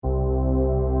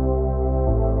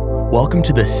Welcome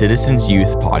to the Citizens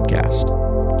Youth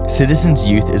Podcast. Citizens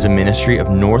Youth is a ministry of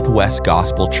Northwest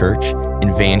Gospel Church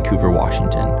in Vancouver,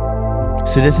 Washington.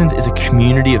 Citizens is a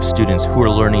community of students who are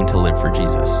learning to live for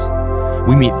Jesus.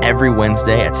 We meet every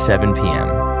Wednesday at 7 p.m.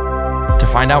 To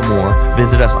find out more,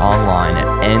 visit us online at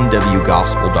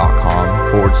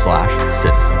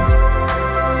nwgospel.com/citizens.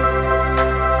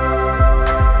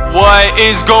 What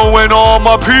is going on,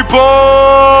 my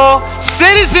people?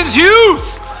 Citizens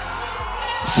Youth!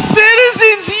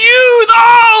 Citizens Youth!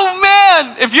 Oh,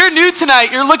 man! If you're new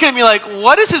tonight, you're looking at me like,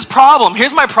 what is his problem?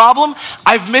 Here's my problem.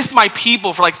 I've missed my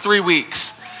people for like 3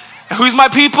 weeks. And who's my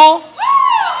people?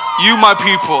 You, my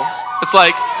people. It's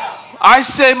like, I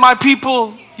say my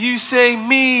people, you say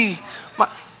me.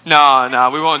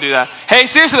 No, we won't do that. Hey,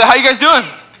 seriously, how you guys doing?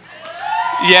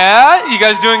 Yeah, you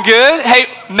guys doing good? Hey,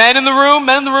 men in the room.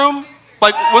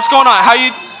 Like, what's going on? How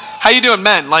you doing,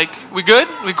 men? Like, we good?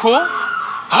 We cool?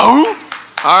 Oh,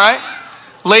 all right.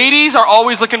 Ladies are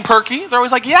always looking perky. They're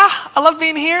always like, yeah, I love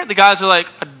being here. The guys are like,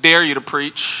 I dare you to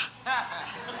preach.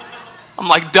 I'm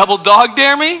like, double dog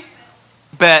dare me?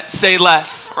 Bet, say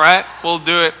less, right? We'll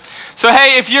do it. So,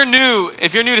 hey, if you're new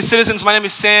to Citizens, my name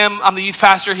is Sam. I'm the youth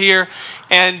pastor here.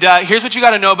 And here's what you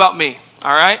got to know about me,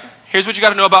 all right? Here's what you got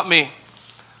to know about me.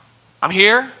 I'm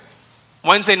here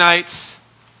Wednesday nights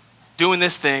doing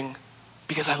this thing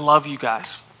because I love you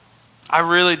guys. I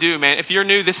really do, man. If you're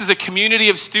new, this is a community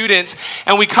of students,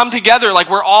 and we come together like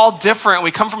we're all different.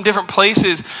 We come from different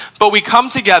places, but we come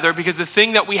together because the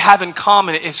thing that we have in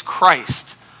common is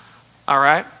Christ, all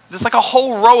right? There's like a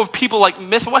whole row of people like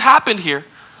missing. What happened here?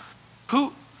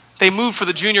 Who? They moved for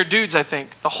the junior dudes, I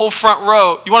think. The whole front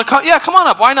row. You want to come? Yeah, come on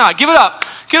up. Why not? Give it up.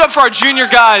 Give it up for our junior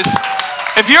guys.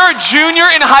 If you're a junior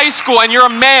in high school and you're a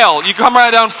male, you come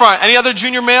right down front. Any other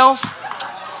junior males?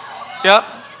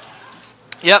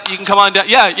 Yep, you can come on down.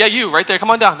 Yeah, you right there.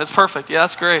 Come on down. That's perfect. Yeah,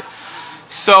 that's great.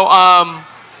 So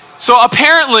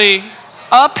apparently,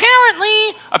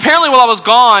 while I was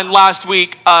gone last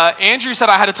week, Andrew said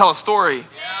I had to tell a story.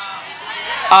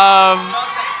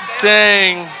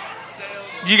 Dang.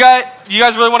 You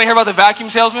guys really want to hear about the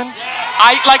vacuum salesman?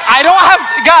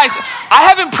 I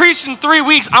haven't preached in 3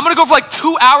 weeks. I'm going to go for like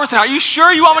 2 hours tonight. Are you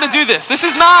sure you want me to do this? This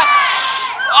is not,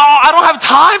 I don't have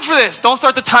time for this. Don't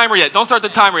start the timer yet.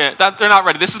 They're not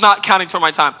ready. This is not counting toward my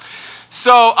time.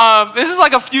 So this is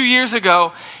like a few years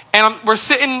ago, and we're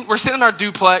sitting in our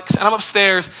duplex, and I'm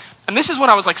upstairs, and this is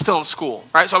when I was like still in school,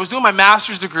 right? So I was doing my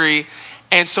master's degree,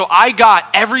 and so I got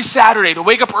every Saturday to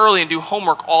wake up early and do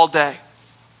homework all day.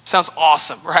 Sounds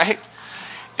awesome, right?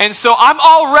 And so I'm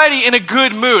already in a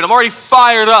good mood. I'm already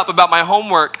fired up about my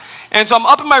homework. And so I'm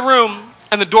up in my room,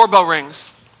 and the doorbell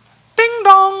rings. Ding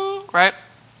dong, right?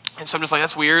 And so I'm just like,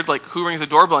 that's weird. Like, who rings the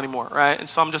doorbell anymore, right? And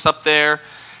so I'm just up there,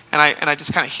 and I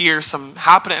just kind of hear some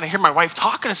happening, and I hear my wife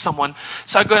talking to someone.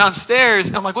 So I go downstairs,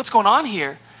 and I'm like, what's going on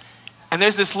here? And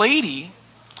there's this lady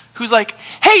who's like,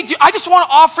 hey, I just want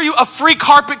to offer you a free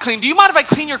carpet clean. Do you mind if I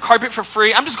clean your carpet for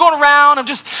free? I'm just going around.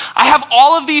 I have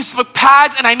all of these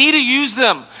pads, and I need to use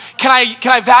them. Can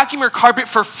I vacuum your carpet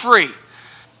for free?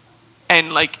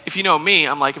 And like, if you know me,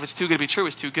 I'm like, if it's too good to be true,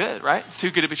 it's too good, right? It's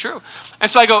too good to be true. And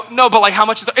so I go, no, but like, how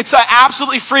much is it? It's an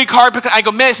absolutely free carpet. I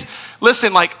go, miss,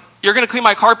 listen, like, you're going to clean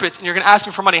my carpets, and you're going to ask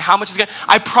me for money. How much is it?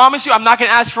 I promise you, I'm not going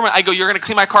to ask you for money. I go, you're going to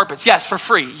clean my carpets. Yes, for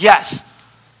free. Yes.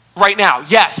 Right now.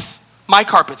 Yes. My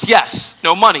carpets. Yes.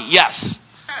 No money. Yes.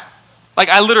 Like,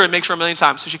 I literally make sure a million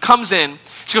times. So she comes in.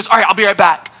 She goes, all right, I'll be right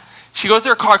back. She goes to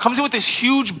her car, comes in with this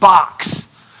huge box,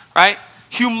 right?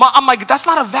 I'm like, that's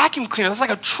not a vacuum cleaner. That's like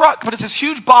a truck, but it's this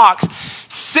huge box.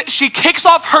 She kicks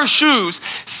off her shoes,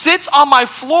 sits on my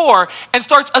floor, and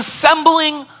starts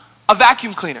assembling a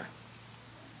vacuum cleaner.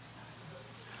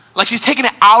 Like, she's taking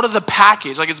it out of the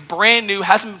package. Like, it's brand new,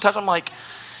 hasn't been touched. I'm like,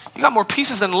 you got more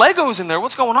pieces than Legos in there.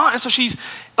 What's going on? And so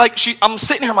I'm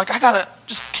sitting here. I'm like, can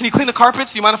you clean the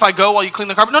carpets? Do you mind if I go while you clean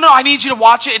the carpet? No, I need you to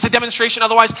watch it. It's a demonstration.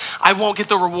 Otherwise, I won't get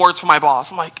the rewards from my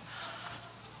boss. I'm like,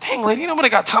 dang, lady, nobody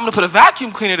got time to put a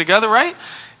vacuum cleaner together, right?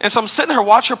 And so I'm sitting there,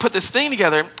 watch her put this thing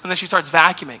together, and then she starts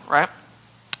vacuuming, right?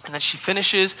 And then she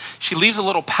finishes. She leaves a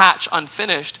little patch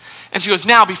unfinished, and she goes,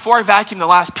 now, before I vacuum the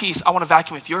last piece, I want to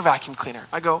vacuum with your vacuum cleaner.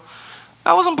 I go,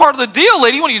 that wasn't part of the deal,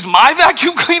 lady. You want to use my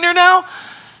vacuum cleaner now?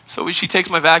 So she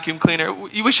takes my vacuum cleaner.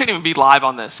 We shouldn't even be live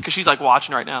on this because she's like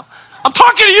watching right now. I'm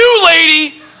talking to you,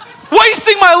 lady.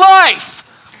 Wasting my life.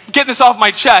 Getting this off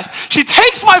my chest. She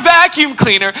takes my vacuum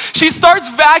cleaner. She starts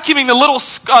vacuuming the little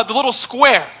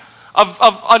square of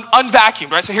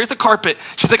unvacuumed, right? So here's the carpet.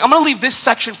 She's like, I'm going to leave this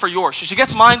section for yours. So she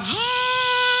gets mine.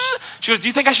 She goes, do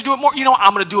you think I should do it more? You know what?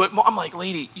 I'm going to do it more. I'm like,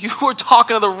 lady, you were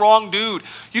talking to the wrong dude.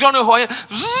 You don't know who I am.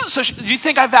 So do you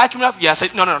think I vacuumed enough? Yes.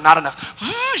 No, not enough.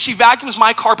 She vacuums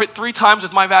my carpet 3 times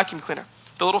with my vacuum cleaner,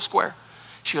 the little square.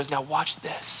 She goes, now watch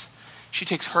this. She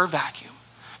takes her vacuum,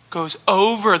 goes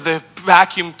over the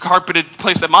vacuum carpeted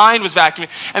place that mine was vacuuming,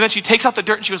 and then she takes out the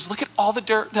dirt and she goes, look at all the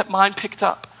dirt that mine picked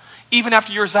up. Even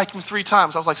after yours vacuumed 3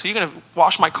 times. I was like, so you're going to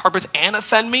wash my carpets and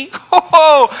offend me?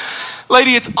 Oh,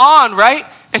 lady, it's on, right?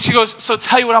 And she goes, so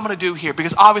tell you what I'm going to do here,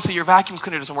 because obviously your vacuum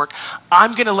cleaner doesn't work.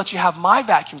 I'm going to let you have my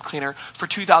vacuum cleaner for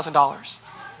 $2,000.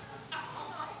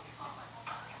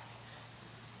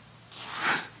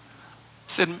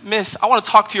 Said, miss, I want to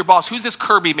talk to your boss. Who's this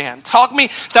Kirby man? Direct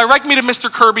me to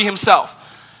Mr. Kirby himself.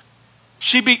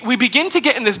 We begin to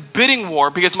get in this bidding war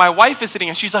because my wife is sitting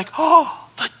and she's like, oh,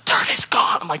 the dirt is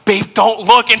gone. I'm like, babe, don't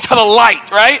look into the light,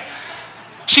 right?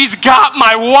 She's got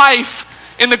my wife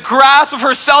in the grasp of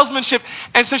her salesmanship.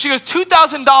 And so she goes,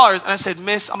 $2,000. And I said,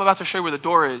 miss, I'm about to show you where the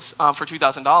door is for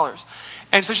 $2,000.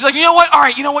 And so she's like, you know what? All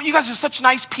right, you know what? You guys are such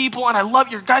nice people, and I love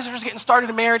you. Guys are just getting started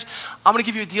in marriage. I'm going to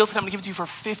give you a deal today. I'm going to give it to you for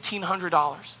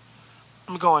 $1,500.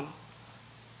 I'm going,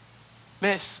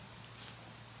 miss,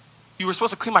 you were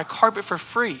supposed to clean my carpet for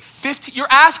free. You're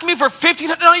asking me for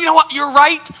 $1,500? No, you know what? You're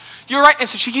right. You're right. And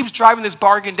so she keeps driving this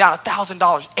bargain down, $1,000,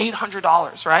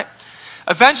 $800, right?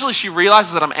 Eventually, she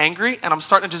realizes that I'm angry, and I'm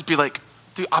starting to just be like,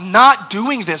 dude, I'm not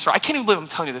doing this. Right? I can't even believe I'm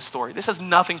telling you this story. This has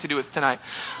nothing to do with tonight,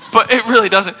 but it really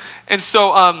doesn't. And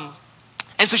so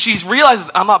she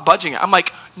realizes I'm not budging it. I'm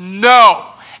like, no,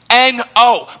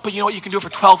 N-O. But you know what? You can do it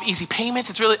for 12 easy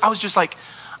payments. I was just like,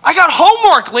 I got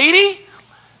homework, lady.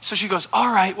 So she goes,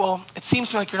 all right, well, it seems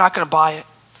to me like you're not going to buy it.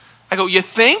 I go, you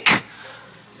think?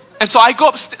 And so I go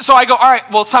all right,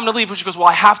 well, it's time to leave. And she goes, well,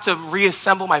 I have to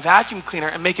reassemble my vacuum cleaner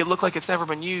and make it look like it's never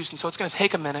been used. And so it's going to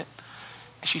take a minute.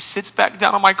 And she sits back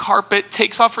down on my carpet,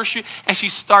 takes off her shoe, and she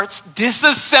starts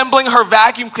disassembling her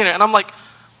vacuum cleaner. And I was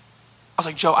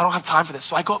like, Joe, I don't have time for this.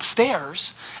 So I go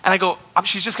upstairs, and I go,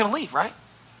 she's just going to leave, right?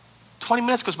 20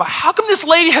 minutes goes by. How come this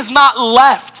lady has not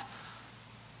left?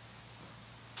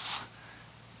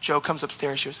 Joe comes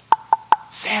upstairs. She goes,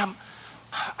 Sam,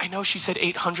 I know she said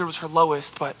 800 was her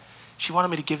lowest, but she wanted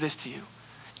me to give this to you.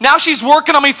 Now she's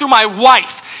working on me through my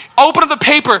wife. Open up the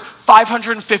paper,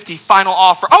 550, final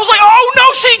offer. I was like, oh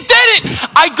no, she didn't.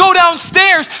 I go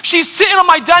downstairs. She's sitting on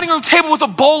my dining room table with a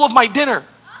bowl of my dinner.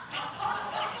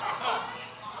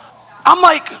 I'm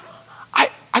like,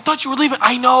 I thought you were leaving.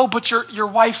 I know, but your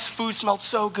wife's food smelled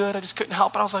so good. I just couldn't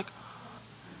help it. I was like,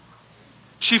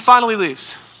 she finally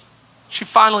leaves.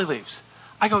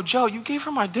 I go, Joe, you gave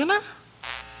her my dinner?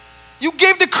 You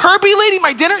gave the Kirby lady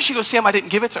my dinner? She goes, Sam, I didn't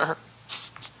give it to her.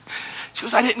 She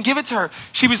goes, I didn't give it to her.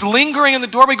 She was lingering in the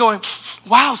doorway going,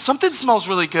 wow, something smells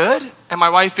really good. And my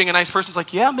wife, being a nice person, was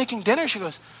like, yeah, I'm making dinner. She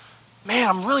goes, man,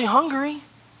 I'm really hungry.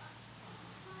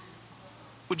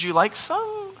 Would you like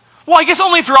some? Well, I guess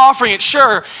only if you're offering it,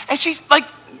 sure. And she's like,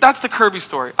 that's the Kirby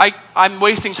story. I'm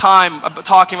wasting time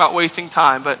talking about wasting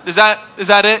time, but is that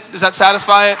it? Does that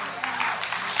satisfy it?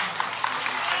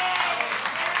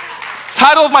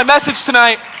 Title of my message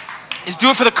tonight is Do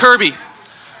It for the Kirby.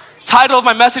 Title of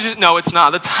my message is, no, it's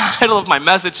not. The title of my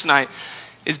message tonight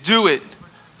is Do It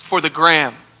for the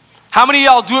Gram. How many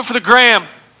of y'all do it for the gram?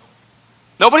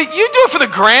 Nobody? You do it for the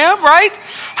gram, right?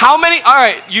 How many? All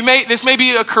right, this may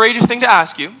be a courageous thing to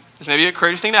ask you.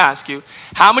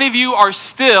 How many of you are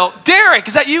still, Derek,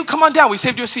 is that you? Come on down. We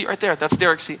saved you a seat right there. That's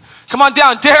Derek's seat. Come on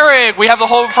down, Derek. We have the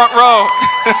whole front row.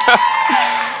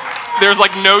 There's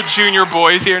like no junior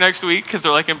boys here next week because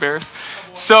they're like embarrassed.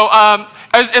 So,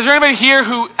 is there anybody here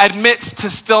who admits to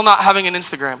still not having an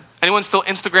Instagram? Anyone still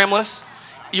Instagramless?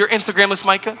 You're Instagramless,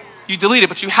 Micah? You deleted,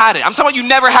 but you had it. I'm talking about you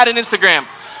never had an Instagram.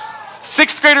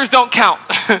 6th graders don't count.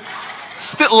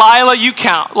 Lila, you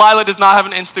count. Lila does not have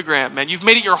an Instagram, man. You've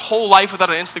made it your whole life without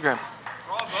an Instagram.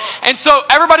 And so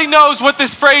everybody knows what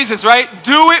this phrase is, right?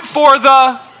 Do it for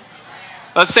the,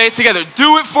 let's say it together.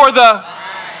 Do it for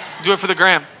the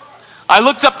gram. I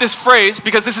looked up this phrase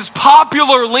because this is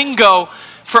popular lingo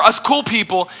for us cool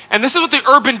people. And this is what the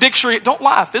Urban Dictionary, don't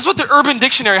laugh. This is what the Urban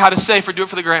Dictionary had to say for do it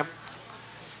for the gram.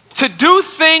 To do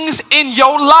things in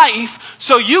your life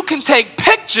so you can take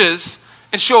pictures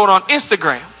and show it on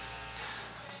Instagram.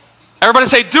 Everybody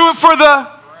say, do it for the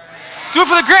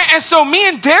gram. And so me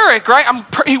and Derek, right?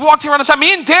 He walked here around the time.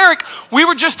 Me and Derek, we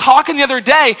were just talking the other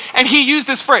day and he used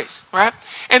this phrase, right?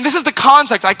 And this is the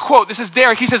context. I quote, this is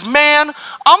Derek. He says, man,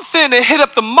 I'm finna hit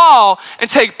up the mall and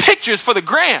take pictures for the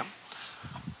gram.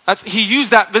 He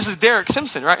used that. This is Derek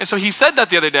Simpson, right? And so he said that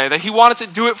the other day, that he wanted to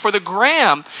do it for the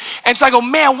gram. And so I go,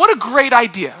 man, what a great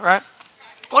idea, right?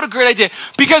 What a great idea.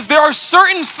 Because there are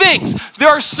certain things, there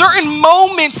are certain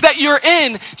moments that you're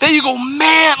in that you go,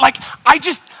 man, like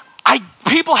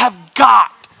people have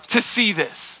got to see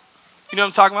this. You know what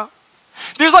I'm talking about?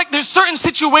 There's certain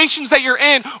situations that you're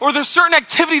in, or there's certain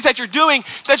activities that you're doing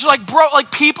that you're like, bro,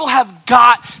 like people have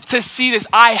got to see this.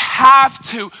 I have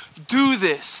to do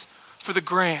this for the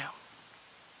gram.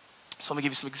 So let me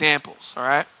give you some examples, all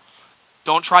right?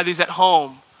 Don't try these at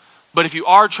home, but if you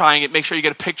are trying it, make sure you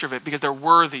get a picture of it because they're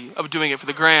worthy of doing it for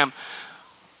the gram.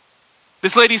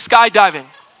 This lady's skydiving.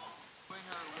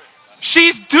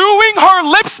 She's doing her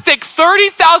lipstick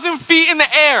 30,000 feet in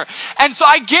the air. And so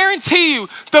I guarantee you,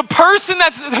 the person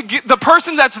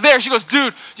that's there, she goes,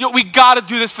 dude, we got to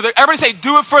do this for the, everybody say,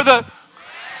 do it for the,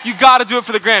 you got to do it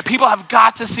for the gram. People have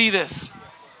got to see this.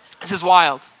 This is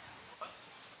wild.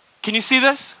 Can you see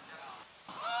this?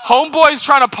 Homeboy's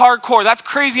trying to parkour. That's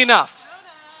crazy enough.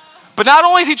 But not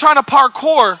only is he trying to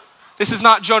parkour, this is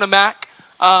not Jonah Mack.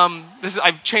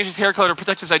 I've changed his hair color to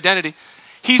protect his identity.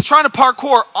 He's trying to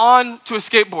parkour onto a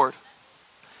skateboard.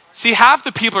 See, half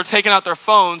the people are taking out their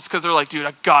phones because they're like, dude,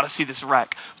 I gotta see this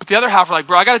wreck. But the other half are like,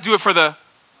 bro, I gotta do it for the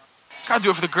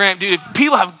gram. Dude, if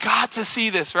people have got to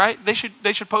see this, right? They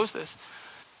should post this.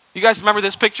 You guys remember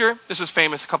this picture? This was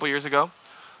famous a couple years ago.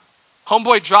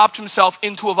 Homeboy dropped himself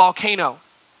into a volcano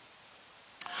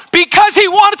because he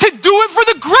wanted to do it for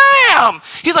the gram.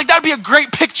 He's like, that'd be a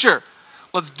great picture.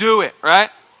 Let's do it, right?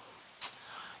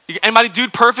 Anybody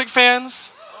Dude Perfect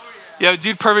fans? Yo,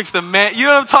 Dude Perfect's the man. You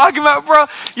know what I'm talking about, bro?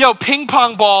 Yo, ping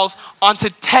pong balls onto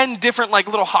 10 different like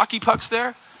little hockey pucks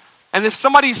there. And if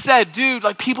somebody said, dude,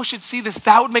 like people should see this,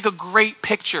 that would make a great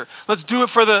picture. Let's do it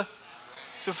for the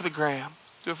gram.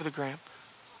 Do it for the gram.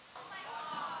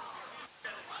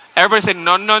 Everybody say,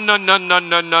 no,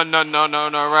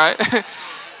 right?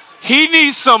 He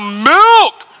needs some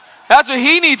milk. That's what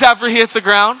he needs after he hits the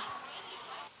ground.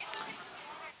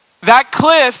 That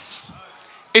cliff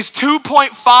is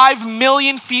 2.5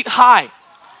 million feet high.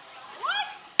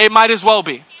 It might as well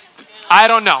be. I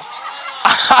don't know.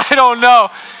 I don't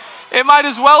know. It might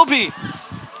as well be.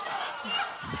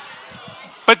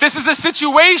 But this is a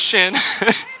situation.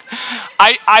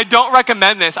 I don't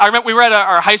recommend this. I remember we were at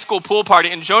our high school pool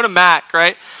party and Jonah Mack,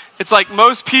 right? It's like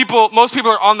most people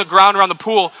are on the ground around the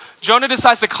pool. Jonah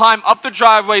decides to climb up the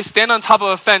driveway, stand on top of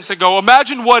a fence and go,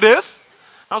 imagine what if?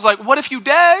 I was like, what if you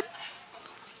dead?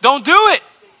 Don't do it.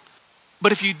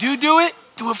 But if you do it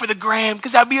for the gram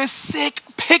because that'd be a sick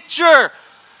picture.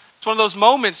 It's one of those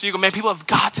moments you go, man, people have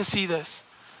got to see this.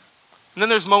 And then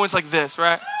there's moments like this,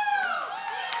 right?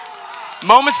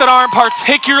 Moments that are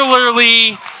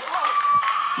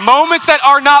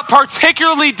not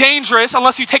particularly dangerous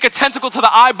unless you take a tentacle to the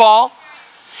eyeball.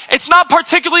 It's not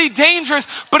particularly dangerous,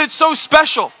 but it's so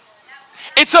special.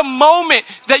 It's a moment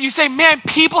that you say, man,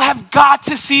 people have got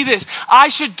to see this. I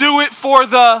should do it for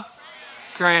the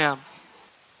gram.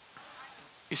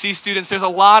 You see, students, there's a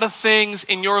lot of things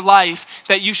in your life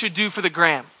that you should do for the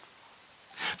gram.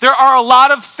 There are a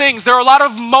lot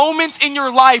of moments in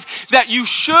your life that you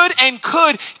should and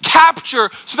could capture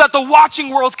so that the watching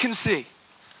world can see.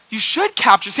 You should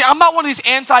capture. See, I'm not one of these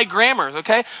anti-grammars,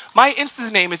 okay? My Insta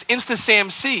name is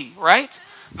InstaSamC, right?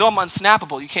 Though I'm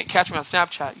unsnappable. You can't catch me on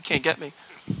Snapchat. You can't get me.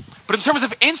 But in terms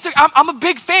of I'm a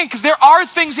big fan because there are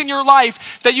things in your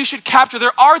life that you should capture.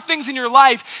 There are things in your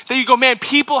life that you go, man,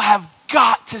 people have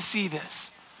got to see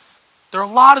this. There are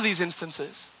a lot of these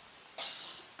instances.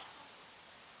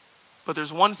 But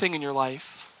there's one thing in your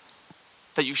life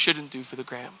that you shouldn't do for the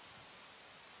gram.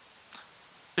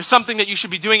 There's something that you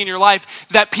should be doing in your life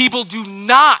that people do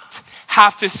not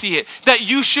have to see it, that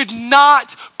you should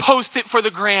not post it for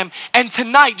the gram. And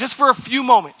tonight, just for a few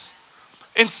moments,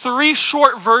 in 3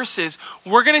 short verses,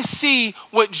 we're going to see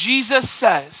what Jesus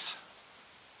says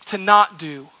to not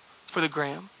do for the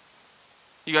gram.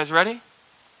 You guys ready?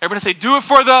 Everybody say, do it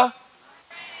for the...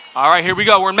 All right, here we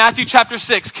go. We're in Matthew chapter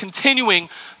 6, continuing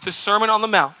the Sermon on the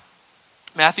Mount.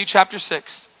 Matthew chapter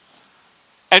 6.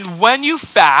 And when you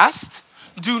fast,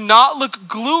 do not look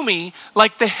gloomy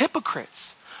like the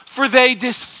hypocrites, for they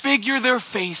disfigure their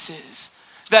faces,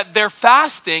 that their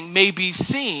fasting may be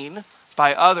seen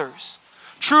by others.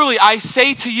 Truly, I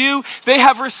say to you, they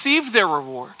have received their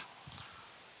reward.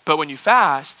 But when you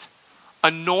fast,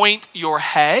 anoint your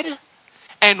head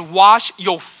and wash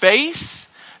your face,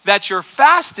 that your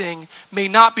fasting may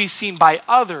not be seen by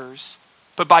others,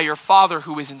 but by your Father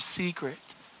who is in secret.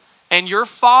 And your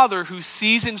Father who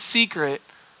sees in secret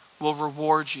will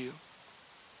reward you.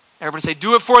 Everybody say,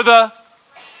 do it for the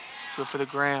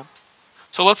gram.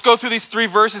 So let's go through these 3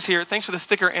 verses here. Thanks for the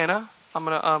sticker, Anna. I'm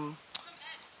going to,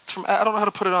 I don't know how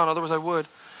to put it on, otherwise I would.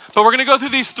 But we're going to go through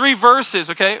these 3 verses,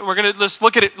 okay? We're going to just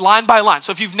look at it line by line.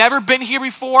 So if you've never been here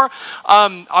before,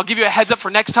 I'll give you a heads up for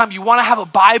next time. You want to have a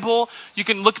Bible, you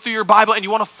can look through your Bible and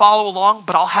you want to follow along,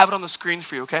 but I'll have it on the screen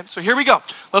for you, okay? So here we go.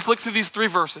 Let's look through these 3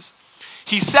 verses.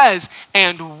 He says,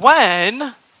 and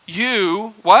when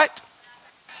you, what?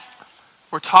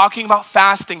 We're talking about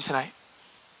fasting tonight.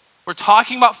 We're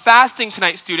talking about fasting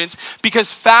tonight, students,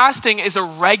 because fasting is a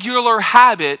regular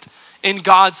habit in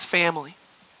God's family,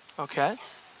 okay?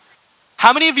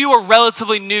 How many of you are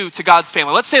relatively new to God's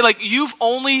family? Let's say like you've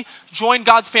only joined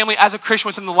God's family as a Christian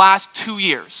within the last 2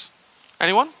 years.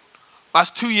 Anyone?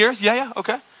 Last 2 years? Yeah,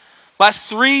 okay. Last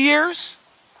 3 years?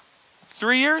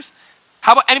 3 years?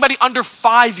 How about anybody under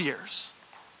 5 years?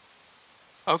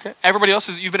 Okay. Everybody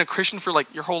else, you've been a Christian for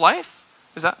like your whole life?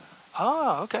 Is that?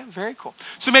 Oh, okay. Very cool.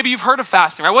 So maybe you've heard of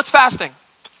fasting, right? What's fasting?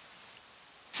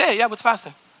 Say it, yeah, what's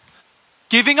fasting?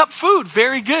 Giving up food.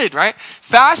 Very good, right?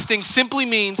 Fasting simply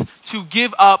means to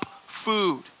give up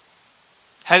food.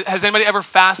 Has anybody ever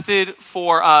fasted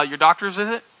for your doctor's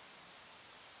visit?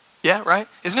 Yeah, right?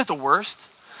 Isn't it the worst?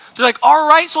 They're like, all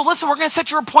right, so listen, we're going to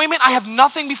set your appointment. I have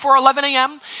nothing before 11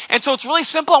 a.m. And so it's really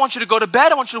simple. I want you to go to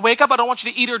bed. I want you to wake up. I don't want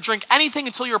you to eat or drink anything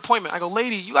until your appointment. I go,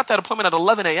 lady, you got that appointment at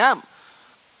 11 a.m.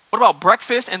 What about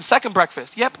breakfast and second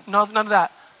breakfast? Yep, no, none of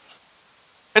that.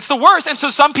 It's the worst. And so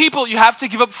some people, you have to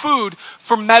give up food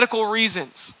for medical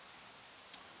reasons.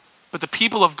 But the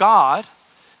people of God,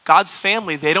 God's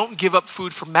family, they don't give up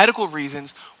food for medical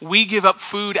reasons. We give up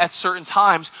food at certain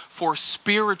times for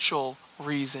spiritual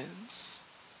reasons.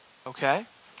 Okay?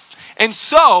 And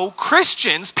so,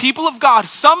 Christians, people of God,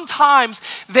 sometimes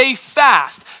they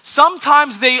fast.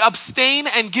 Sometimes they abstain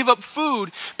and give up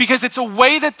food because it's a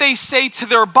way that they say to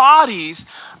their bodies,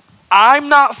 I'm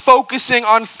not focusing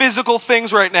on physical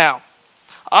things right now.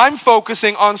 I'm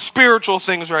focusing on spiritual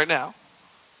things right now.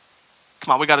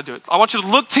 Come on, we got to do it. I want you to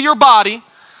look to your body.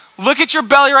 Look at your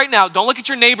belly right now. Don't look at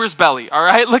your neighbor's belly, all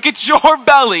right? Look at your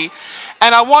belly.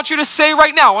 And I want you to say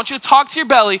right now, I want you to talk to your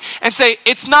belly and say,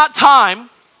 it's not time.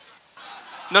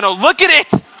 No, look at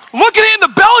it. Look at it in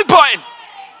the belly button.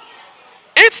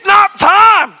 It's not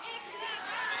time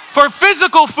for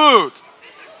physical food.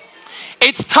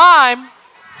 It's time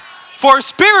for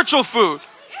spiritual food.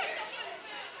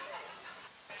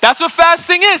 That's what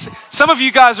fasting is. Some of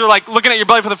you guys are like looking at your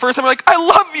belly for the first time. You're like, I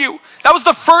love you. That was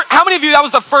the first. How many of you, that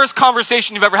was the first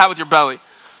conversation you've ever had with your belly?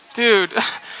 Dude,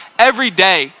 every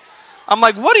day. I'm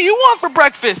like, what do you want for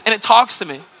breakfast? And it talks to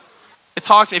me. It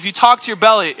talks to me. If you talk to your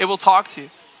belly, it will talk to you.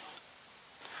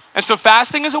 And so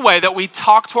fasting is a way that we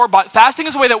talk to our body. Fasting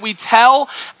is a way that we tell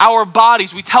our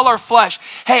bodies, we tell our flesh,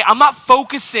 hey, I'm not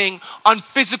focusing on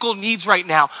physical needs right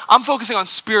now. I'm focusing on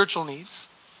spiritual needs.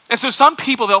 And so some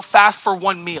people, they'll fast for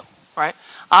one meal, right?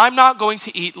 I'm not going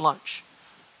to eat lunch.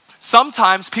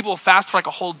 Sometimes people will fast for like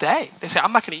a whole day. They say,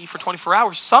 I'm not going to eat for 24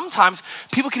 hours. Sometimes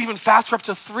people can even fast for up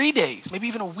to 3 days, maybe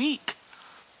even a week.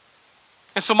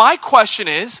 And so my question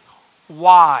is,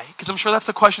 why? Because I'm sure that's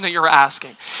the question that you're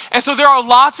asking. And so there are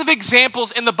lots of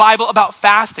examples in the Bible about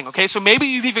fasting, okay? So maybe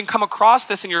you've even come across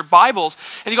this in your Bibles,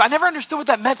 and you go, I never understood what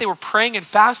that meant. They were praying and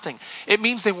fasting. It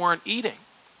means they weren't eating.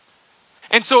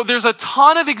 And so there's a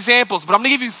ton of examples, but I'm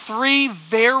going to give you 3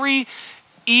 very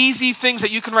easy things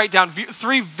that you can write down,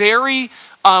 3 very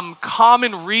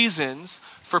common reasons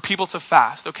for people to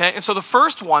fast, okay? And so the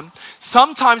first one,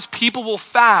 sometimes people will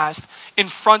fast in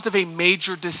front of a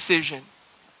major decision.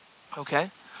 Okay?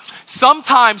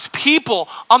 Sometimes people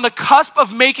on the cusp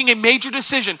of making a major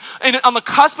decision, and on the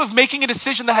cusp of making a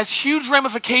decision that has huge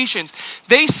ramifications,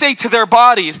 they say to their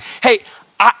bodies, hey,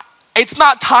 it's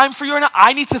not time for you right now.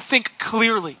 I need to think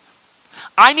clearly.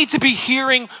 I need to be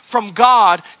hearing from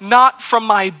God, not from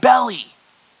my belly.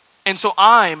 And so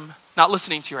I'm not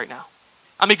listening to you right now.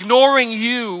 I'm ignoring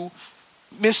you,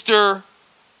 mister,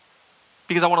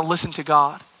 because I want to listen to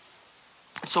God.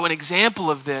 So an example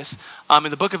of this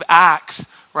in the book of Acts,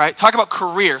 right? Talk about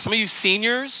career. Some of you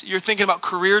seniors, you're thinking about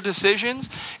career decisions.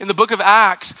 In the book of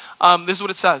Acts, this is what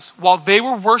it says. While they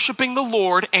were worshiping the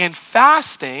Lord and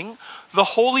fasting, the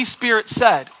Holy Spirit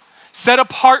said, set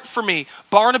apart for me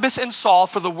Barnabas and Saul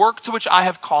for the work to which I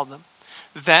have called them.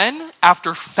 Then,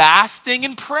 after fasting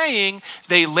and praying,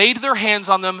 they laid their hands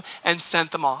on them and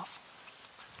sent them off.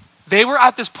 They were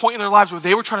at this point in their lives where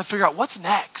they were trying to figure out what's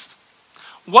next.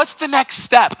 What's the next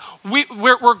step?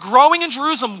 We're growing in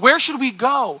Jerusalem. Where should we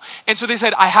go? And so they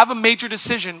said, I have a major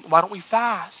decision. Why don't we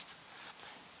fast?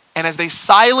 And as they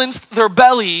silenced their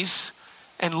bellies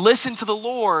and listened to the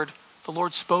Lord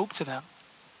spoke to them.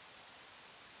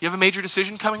 You have a major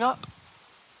decision coming up?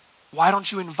 Why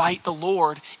don't you invite the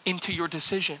Lord into your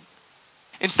decision?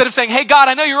 Instead of saying, hey, God,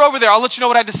 I know you're over there. I'll let you know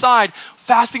what I decide.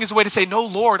 Fasting is a way to say, no,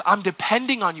 Lord, I'm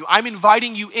depending on you. I'm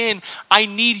inviting you in. I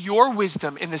need your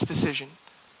wisdom in this decision.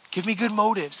 Give me good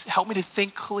motives. Help me to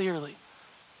think clearly.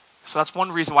 So that's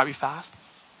one reason why we fast.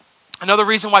 Another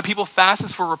reason why people fast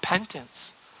is for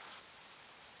repentance.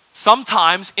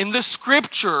 Sometimes in the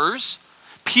scriptures,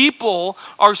 people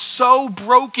are so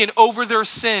broken over their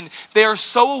sin. They are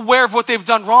so aware of what they've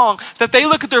done wrong that they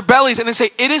look at their bellies and they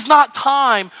say, it is not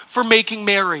time for making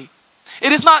merry.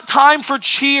 It is not time for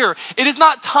cheer. It is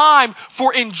not time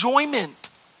for enjoyment.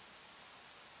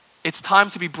 It's time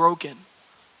to be broken.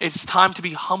 It's time to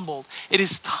be humbled. It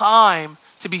is time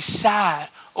to be sad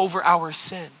over our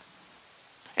sin.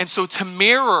 And so to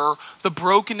mirror the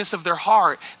brokenness of their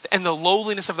heart and the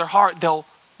lowliness of their heart, they'll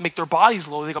make their bodies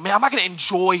low. They go, man, I'm not going to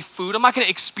enjoy food. I'm not going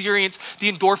to experience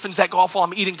the endorphins that go off while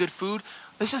I'm eating good food.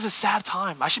 This is a sad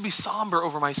time. I should be somber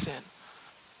over my sin.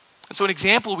 And so an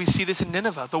example, we see this in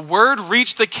Nineveh. The word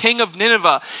reached the king of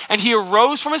Nineveh, and he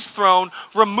arose from his throne,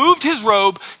 removed his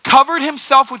robe, covered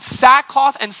himself with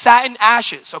sackcloth and satin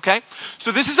ashes, okay?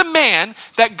 So this is a man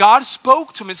that God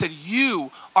spoke to him and said,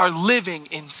 you are living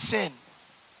in sin.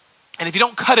 And if you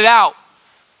don't cut it out,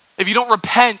 if you don't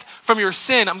repent from your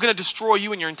sin, I'm going to destroy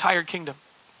you and your entire kingdom.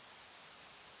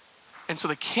 And so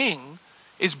the king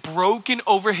is broken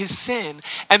over his sin,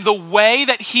 and the way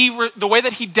that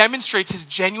he demonstrates his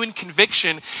genuine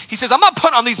conviction, he says, I'm not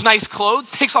putting on these nice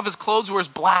clothes. Takes off his clothes, wears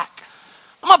black.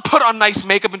 I'm not putting on nice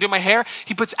makeup and do my hair.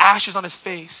 He puts ashes on his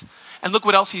face. And look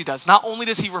what else he does. Not only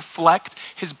does he reflect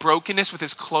his brokenness with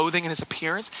his clothing and his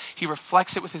appearance, he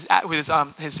reflects it with his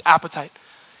appetite.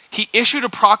 He issued a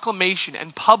proclamation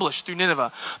and published through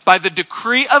Nineveh, by the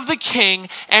decree of the king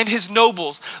and his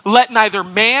nobles, let neither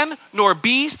man nor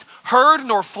beast, herd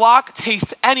nor flock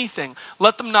taste anything.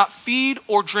 Let them not feed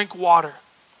or drink water.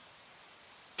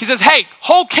 He says, hey,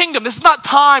 whole kingdom, this is not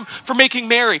time for making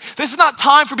merry. This is not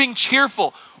time for being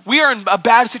cheerful. We are in a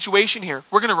bad situation here.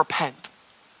 We're going to repent.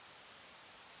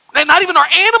 And not even our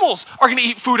animals are going to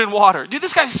eat food and water. Dude,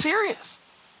 this guy's serious.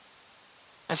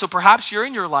 And so perhaps you're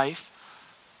in your life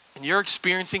and you're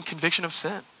experiencing conviction of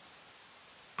sin.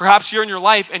 Perhaps you're in your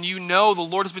life and you know the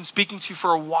Lord has been speaking to you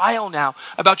for a while now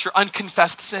about your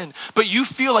unconfessed sin, but you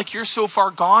feel like you're so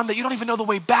far gone that you don't even know the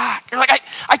way back. You're like,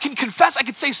 I can confess, I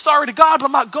can say sorry to God, but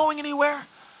I'm not going anywhere.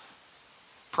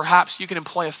 Perhaps you can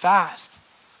employ a fast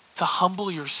to humble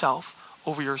yourself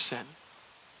over your sin.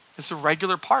 It's a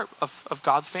regular part of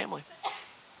God's family.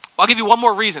 I'll give you one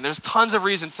more reason. There's tons of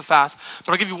reasons to fast,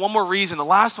 but I'll give you one more reason. The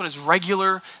last one is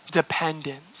regular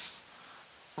dependence.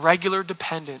 Regular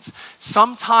dependence.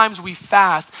 Sometimes we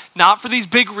fast, not for these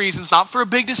big reasons, not for a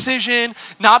big decision,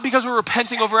 not because we're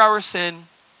repenting over our sin.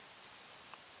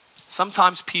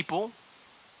 Sometimes people,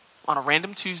 on a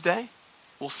random Tuesday,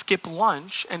 will skip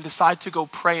lunch and decide to go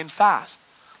pray and fast.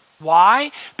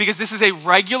 Why? Because this is a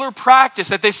regular practice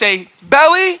that they say,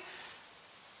 belly,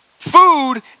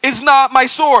 food is not my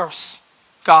source.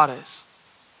 God is.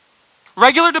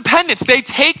 Regular dependence. They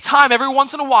take time every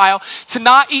once in a while to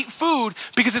not eat food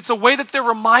because it's a way that they're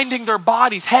reminding their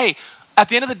bodies, hey, at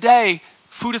the end of the day,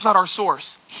 food is not our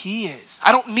source. He is.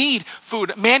 I don't need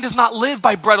food. Man does not live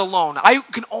by bread alone. I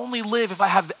can only live if I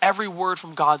have every word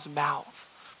from God's mouth.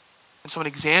 And so an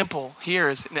example here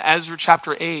is in Ezra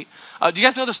chapter 8. Do you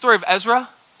guys know the story of Ezra?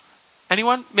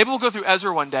 Anyone? Maybe we'll go through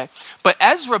Ezra one day. But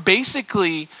Ezra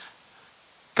basically,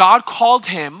 God called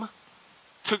him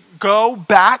to go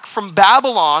back from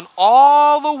Babylon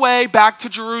all the way back to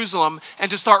Jerusalem and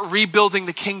to start rebuilding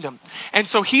the kingdom. And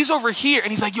so he's over here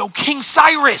and he's like, yo, King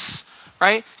Cyrus,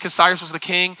 right? Because Cyrus was the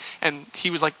king and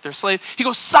he was like their slave. He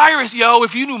goes, Cyrus, yo,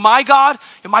 if you knew my God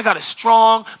is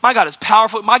strong. My God is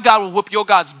powerful. My God will whoop your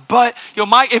God's butt.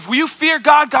 If you fear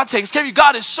God, God takes care of you.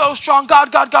 God is so strong.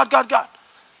 God.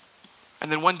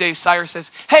 And then one day Cyrus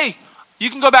says, hey,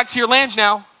 you can go back to your land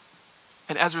now.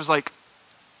 And Ezra's like,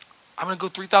 I'm going to go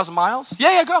 3,000 miles?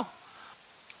 Yeah, go.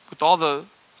 With all the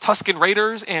Tuscan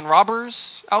raiders and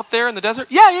robbers out there in the desert?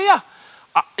 Yeah.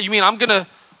 You mean I'm going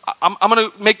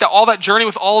to make all that journey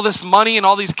with all this money and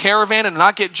all these caravan and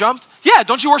not get jumped? Yeah,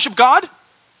 don't you worship God?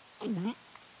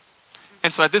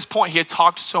 And so at this point, he had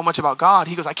talked so much about God.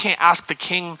 He goes, I can't ask the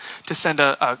king to send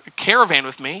a caravan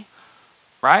with me,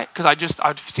 right? Because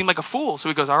I'd seem like a fool. So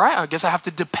he goes, all right, I guess I have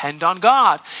to depend on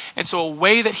God. And so a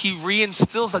way that he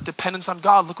reinstills that dependence on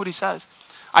God, look what he says.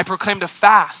 I proclaimed a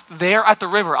fast there at the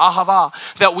river, Ahava,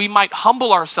 that we might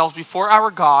humble ourselves before our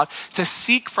God to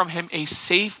seek from him a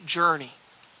safe journey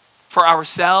for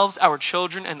ourselves, our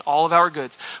children, and all of our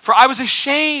goods. For I was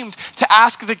ashamed to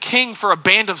ask the king for a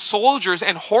band of soldiers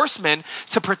and horsemen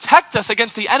to protect us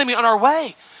against the enemy on our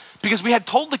way, because we had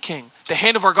told the king, the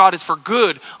hand of our God is for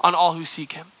good on all who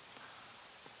seek him.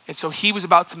 And so he was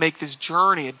about to make this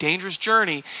journey, a dangerous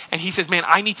journey. And he says, man,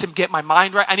 I need to get my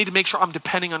mind right. I need to make sure I'm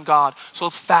depending on God. So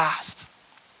let's fast.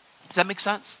 Does that make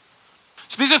sense?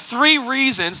 So these are three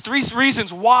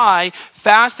reasons why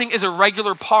fasting is a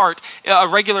regular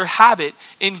habit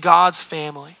in God's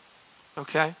family.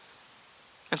 Okay?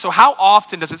 And so how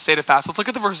often does it say to fast? Let's look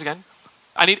at the verse again.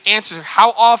 I need answers.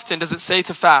 How often does it say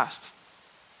to fast?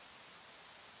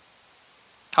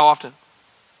 How often?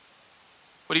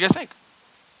 What do you guys think?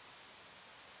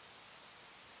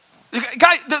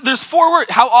 Guys, there's 4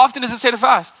 words. How often does it say to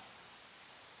fast?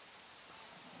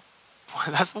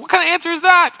 What kind of answer is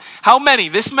that? How many?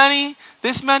 This many?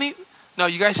 This many? No,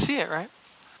 you guys see it, right?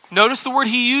 Notice the word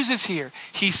he uses here.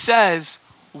 He says,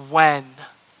 when.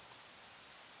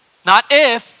 Not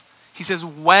if. He says,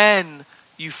 when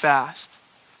you fast.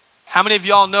 How many of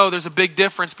y'all know there's a big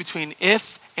difference between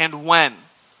if and when,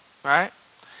 right?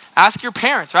 Ask your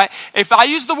parents, right? If I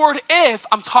use the word if,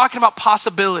 I'm talking about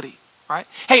possibility, right?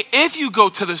 Hey, if you go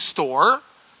to the store,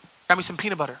 grab me some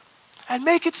peanut butter and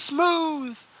make it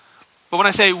smooth. But when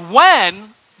I say when,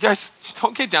 you guys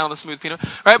don't get down on the smooth peanut,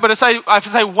 right? But if I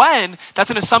say when,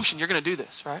 that's an assumption. You're going to do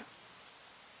this, right?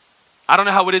 I don't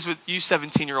know how it is with you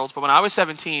 17-year-olds, but when I was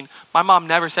 17, my mom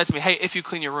never said to me, hey, if you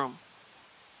clean your room.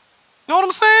 You know what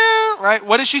I'm saying, right?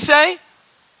 What did she say?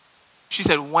 She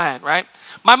said when, right?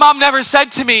 My mom never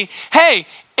said to me, hey,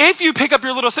 if you pick up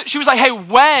your little sister. She was like, hey,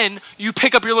 when you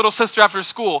pick up your little sister after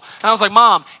school. And I was like,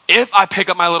 Mom, if I pick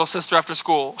up my little sister after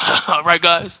school. Right,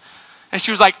 guys? And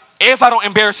she was like, if I don't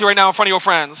embarrass you right now in front of your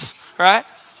friends, right?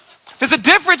 There's a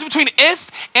difference between if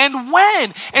and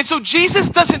when. And so Jesus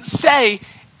doesn't say,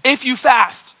 if you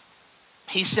fast.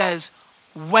 He says,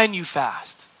 when you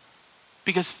fast.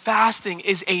 Because fasting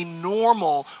is a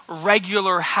normal,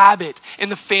 regular habit in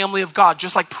the family of God.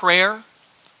 Just like prayer,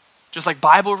 just like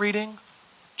Bible reading,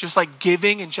 just like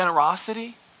giving and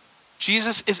generosity.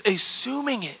 Jesus is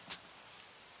assuming it.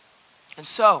 And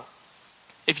so,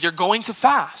 if you're going to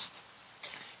fast,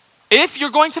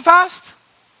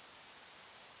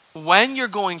 when you're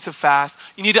going to fast,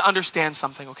 you need to understand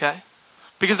something, okay?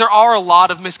 Because there are a lot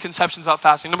of misconceptions about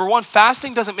fasting. Number one,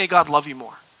 fasting doesn't make God love you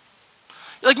more.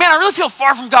 You're like, man, I really feel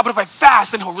far from God, but if I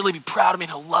fast, then he'll really be proud of me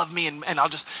and he'll love me and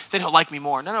then he'll like me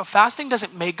more. No, fasting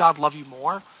doesn't make God love you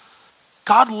more.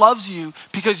 God loves you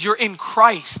because you're in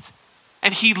Christ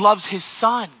and he loves his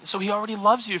son. So he already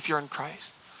loves you if you're in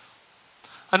Christ.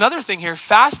 Another thing here,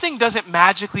 fasting doesn't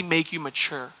magically make you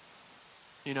mature,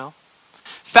 you know?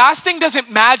 Fasting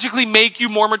doesn't magically make you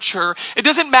more mature. It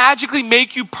doesn't magically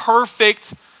make you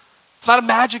perfect. It's not a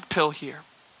magic pill here.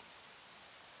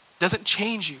 It doesn't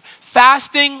change you.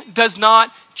 Fasting does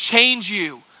not change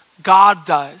you. God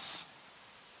does.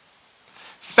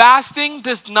 Fasting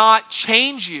does not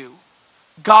change you.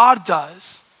 God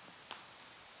does.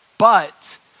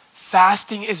 But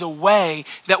fasting is a way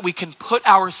that we can put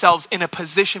ourselves in a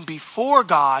position before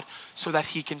God so that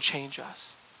he can change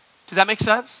us. Does that make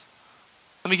sense?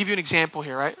 Let me give you an example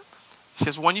here, right? He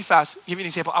says, when you fast, give you an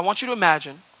example. I want you to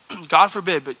imagine, God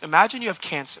forbid, but imagine you have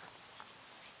cancer.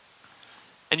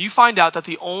 And you find out that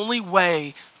the only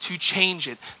way to change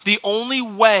it, the only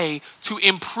way to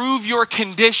improve your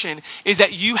condition is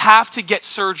that you have to get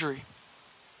surgery.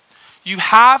 You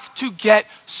have to get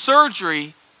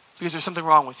surgery because there's something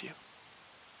wrong with you.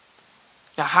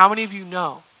 Now, how many of you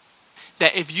know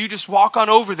that if you just walk on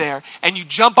over there and you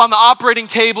jump on the operating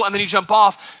table and then you jump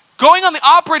off, going on the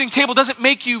operating table doesn't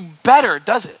make you better,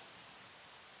 does it?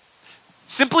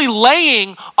 Simply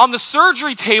laying on the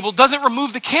surgery table doesn't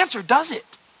remove the cancer, does it?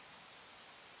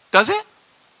 Does it?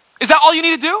 Is that all you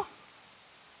need to do?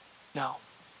 No.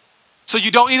 So you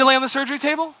don't need to lay on the surgery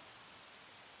table?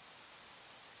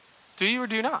 Do you or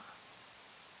do you not?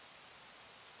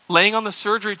 Laying on the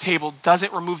surgery table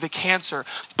doesn't remove the cancer,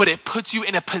 but it puts you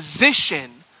in a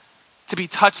position to be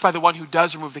touched by the one who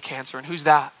does remove the cancer. And who's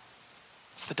that?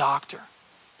 It's the doctor.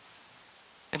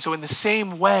 And so in the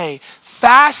same way,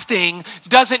 fasting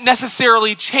doesn't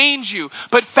necessarily change you,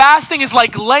 but fasting is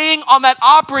like laying on that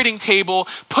operating table,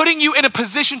 putting you in a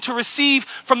position to receive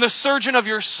from the surgeon of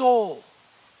your soul.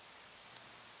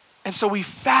 And so we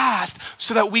fast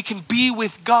so that we can be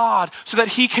with God, so that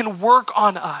he can work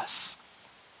on us.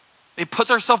 It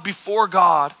puts ourselves before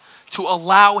God to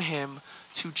allow him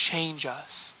to change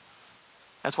us.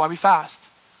 That's why we fast.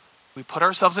 We put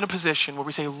ourselves in a position where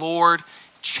we say, Lord,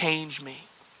 change me.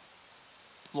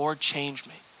 Lord, change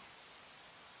me.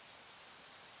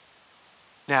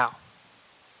 Now,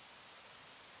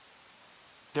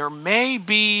 there may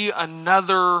be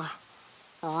another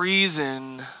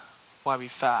reason why we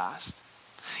fast.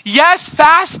 Yes,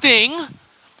 fasting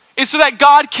is so that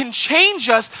God can change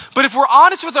us, but if we're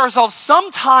honest with ourselves,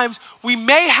 sometimes we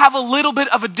may have a little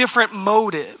bit of a different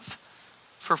motive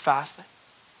for fasting.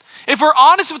 If we're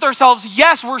honest with ourselves,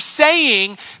 yes, we're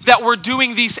saying that we're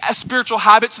doing these spiritual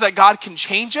habits so that God can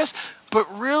change us,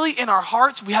 but really in our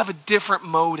hearts, we have a different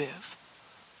motive.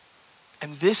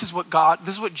 And this is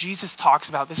what Jesus talks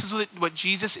about. This is what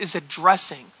Jesus is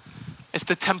addressing. It's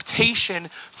the temptation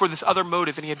for this other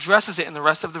motive, and he addresses it in the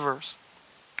rest of the verse.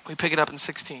 We pick it up in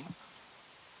 16.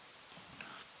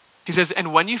 He says,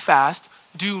 and when you fast,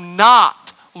 do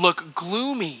not look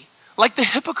gloomy like the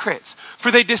hypocrites,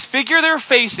 for they disfigure their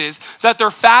faces that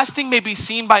their fasting may be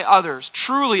seen by others.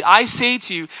 Truly, I say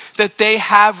to you that they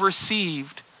have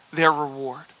received their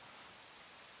reward.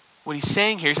 What he's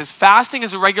saying here, he says, fasting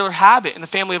is a regular habit in the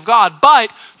family of God,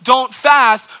 but don't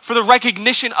fast for the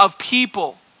recognition of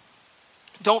people.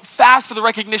 Don't fast for the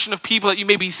recognition of people that you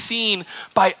may be seen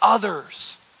by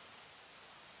others.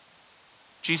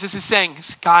 Jesus is saying,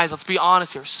 guys, let's be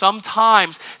honest here.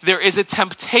 Sometimes there is a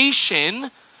temptation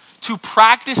to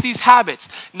practice these habits,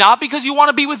 not because you want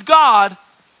to be with God,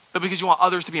 but because you want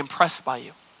others to be impressed by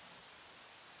you.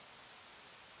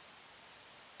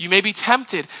 You may be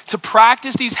tempted to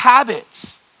practice these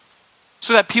habits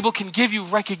so that people can give you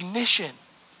recognition.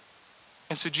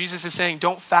 And so Jesus is saying,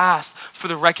 don't fast for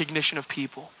the recognition of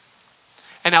people.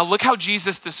 And now look how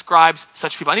Jesus describes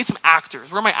such people. I need some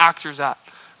actors. Where are my actors at?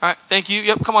 All right, thank you.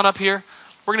 Yep, come on up here.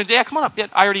 We're going to, come on up. Yeah,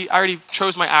 I already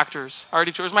chose my actors.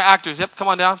 Yep, come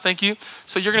on down. Thank you.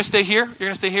 So you're going to stay here. You're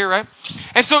going to stay here, right?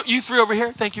 And so you three over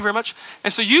here. Thank you very much.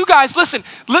 And so you guys, listen,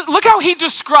 look how he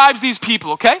describes these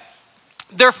people, okay?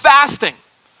 They're fasting.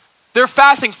 They're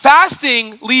fasting.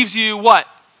 Fasting leaves you what?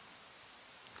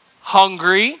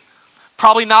 Hungry.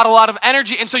 Probably not a lot of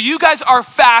energy. And so you guys are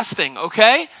fasting,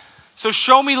 okay? So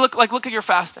show me, look at your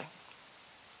fasting.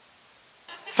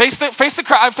 Face the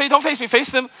crowd. Don't face me. Face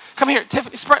them. Come here,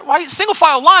 Tiffany. Why single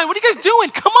file line? What are you guys doing?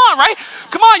 Come on, right?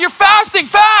 Come on, you're fasting.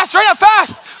 Fast, right?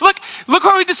 Fast. Look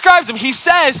how he describes them. He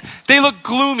says they look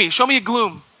gloomy. Show me a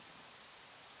gloom.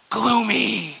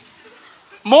 Gloomy.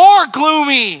 More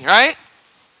gloomy, right?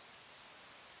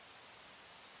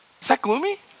 Is that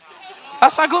gloomy?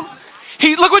 That's not gloomy.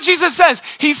 Look what Jesus says.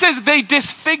 He says they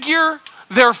disfigure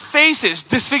their faces.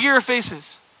 Disfigure your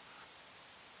faces.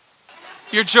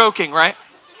 You're joking, right?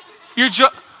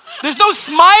 There's no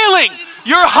smiling.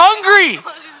 You're hungry.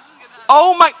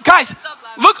 Oh my, guys,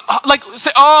 look,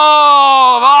 say,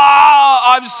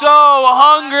 I'm so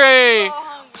hungry.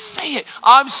 Say it.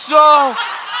 I'm so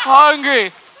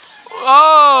hungry.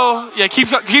 Oh, yeah, keep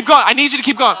going. I need you to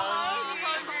keep going.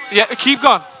 Yeah, keep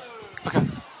going. Okay.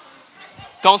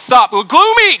 Don't stop.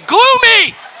 Gloomy.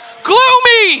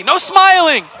 No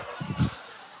smiling.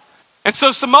 And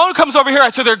so Simone comes over here.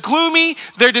 So they're gloomy.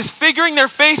 They're disfiguring their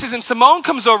faces. And Simone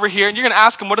comes over here, and you're going to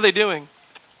ask them, what are they doing?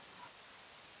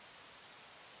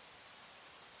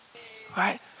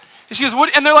 Right? And she goes,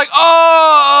 what? And they're like,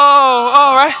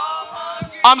 right?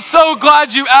 I'm so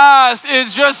glad you asked.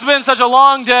 It's just been such a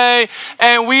long day,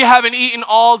 and we haven't eaten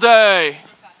all day.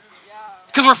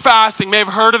 Because we're fasting. May have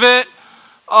heard of it.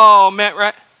 Oh, man,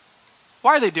 right?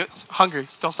 Why are they doing it? Hungry.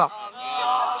 Don't stop.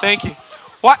 Thank you.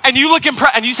 Why? And you look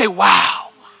impressed, and you say, wow.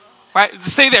 Right?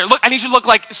 Stay there. Look, I need you to look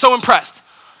like so impressed.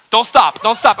 Don't stop,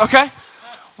 okay?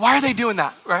 Why are they doing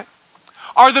that, right?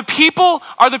 Are the people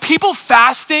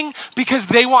fasting because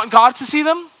they want God to see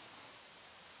them?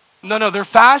 No, they're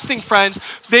fasting, friends,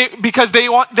 because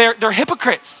they're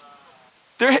hypocrites.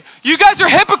 You guys are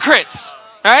hypocrites,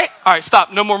 right? All right,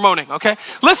 stop. No more moaning, okay?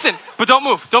 Listen, but don't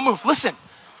move. Listen.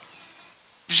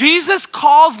 Jesus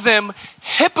calls them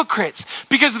hypocrites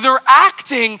because they're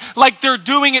acting like they're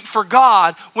doing it for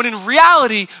God, when in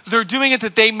reality, they're doing it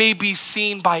that they may be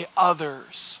seen by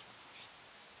others.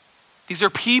 These are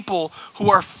people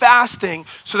who are fasting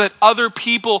so that other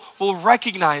people will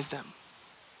recognize them.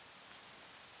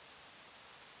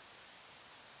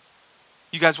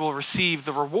 You guys will receive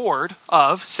the reward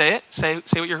of, say it, say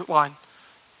what your line.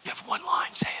 You have one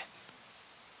line, say it.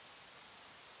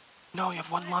 No, you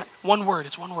have one line. One word.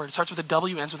 It's one word. It starts with a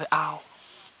W, ends with an ow. Wow.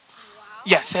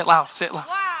 Yeah, say it loud.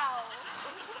 Wow.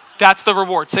 That's the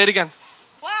reward. Say it again.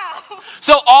 Wow.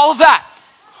 So all of that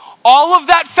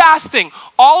fasting,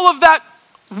 all of that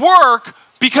work,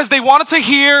 because they wanted to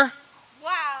hear.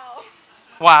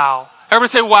 Wow. Everybody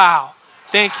say wow.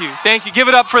 Thank you. Give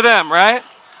it up for them, right?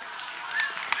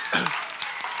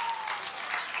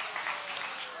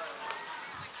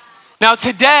 Now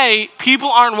today, people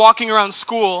aren't walking around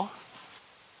school.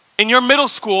 In your middle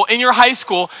school, in your high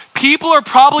school, people are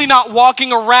probably not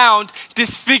walking around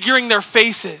disfiguring their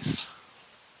faces.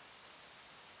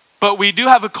 But we do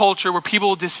have a culture where people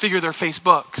will disfigure their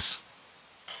Facebooks.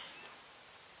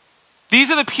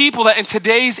 These are the people that in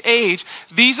today's age,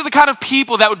 these are the kind of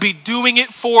people that would be doing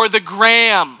it for the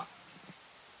gram.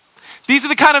 These are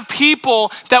the kind of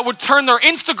people that would turn their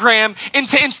Instagram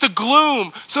into Insta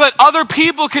gloom so that other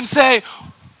people can say,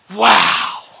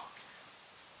 wow.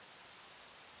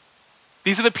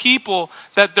 These are the people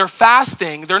that they're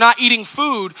fasting, they're not eating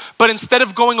food, but instead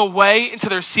of going away into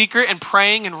their secret and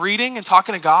praying and reading and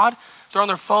talking to God, they're on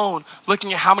their phone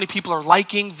looking at how many people are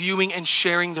liking, viewing, and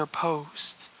sharing their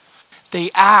post.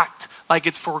 They act like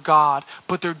it's for God,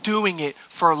 but they're doing it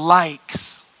for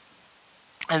likes.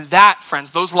 And that,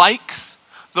 friends, those likes,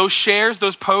 those shares,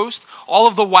 those posts, all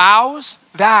of the wows,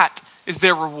 that is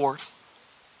their reward.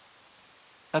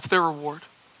 That's their reward.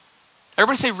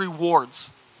 Everybody say rewards.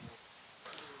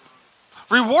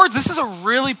 Rewards, this is a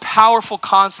really powerful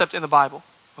concept in the Bible,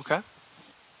 okay?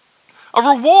 A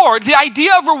reward, the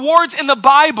idea of rewards in the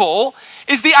Bible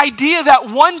is the idea that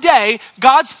one day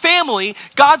God's family,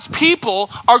 God's people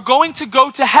are going to go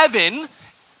to heaven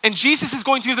and Jesus is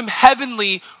going to give them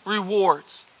heavenly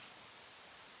rewards.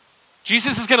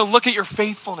 Jesus is going to look at your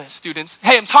faithfulness, students.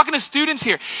 Hey, I'm talking to students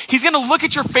here. He's going to look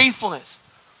at your faithfulness.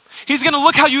 He's going to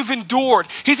look how you've endured.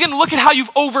 He's going to look at how you've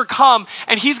overcome.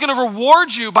 And he's going to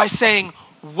reward you by saying,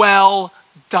 well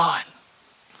done.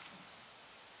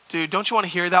 Dude, don't you want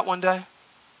to hear that one day?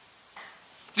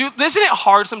 Dude, isn't it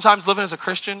hard sometimes living as a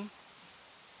Christian?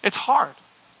 It's hard.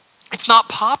 It's not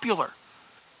popular.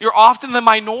 You're often the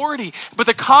minority. But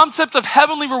the concept of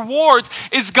heavenly rewards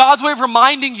is God's way of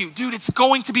reminding you, dude, it's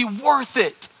going to be worth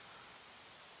it.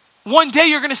 One day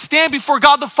you're going to stand before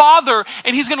God the Father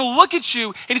and he's going to look at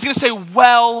you and he's going to say,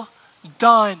 well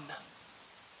done.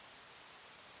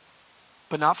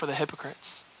 But not for the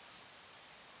hypocrites.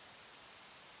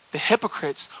 The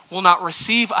hypocrites will not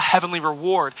receive a heavenly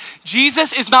reward.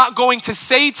 Jesus is not going to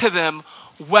say to them,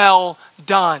 well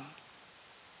done.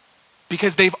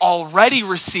 Because they've already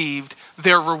received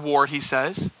their reward, he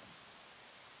says.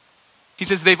 He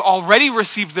says they've already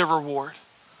received their reward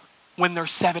when their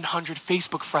 700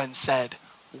 Facebook friends said,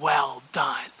 well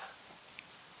done.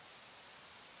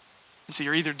 And so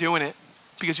you're either doing it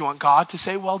because you want God to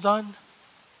say well done,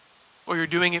 or you're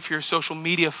doing it for your social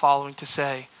media following to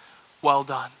say, well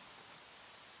done.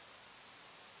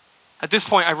 At this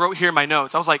point, I wrote here in my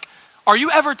notes, I was like, are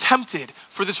you ever tempted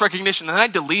for this recognition? And then I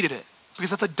deleted it because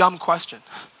that's a dumb question.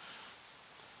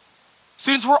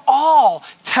 Students, we're all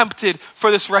tempted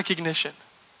for this recognition.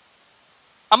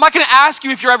 I'm not going to ask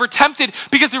you if you're ever tempted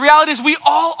because the reality is we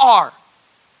all are.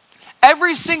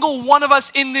 Every single one of us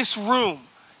in this room,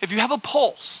 if you have a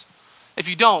pulse, if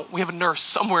you don't, we have a nurse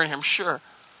somewhere in here, I'm sure.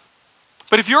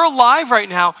 But if you're alive right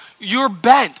now, you're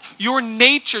bent. Your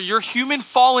nature, your human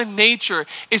fallen nature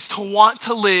is to want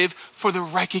to live for the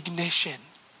recognition.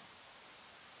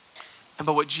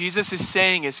 But what Jesus is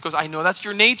saying is, he goes, I know that's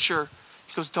your nature.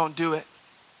 He goes, don't do it.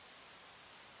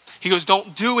 He goes,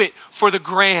 don't do it for the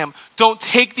gram. Don't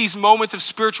take these moments of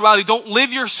spirituality. Don't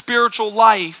live your spiritual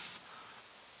life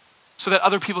so that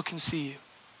other people can see you.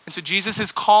 And so Jesus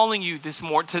is calling you this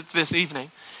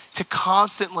evening to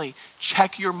constantly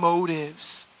check your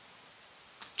motives.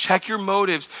 Check your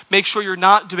motives. Make sure you're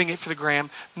not doing it for the gram.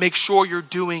 Make sure you're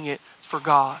doing it for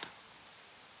God.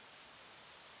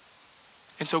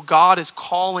 And so God is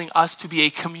calling us to be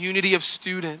a community of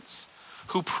students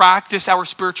who practice our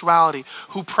spirituality,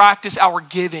 who practice our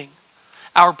giving,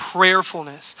 our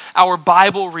prayerfulness, our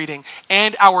Bible reading,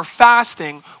 and our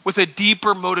fasting with a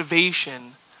deeper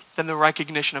motivation than the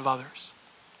recognition of others.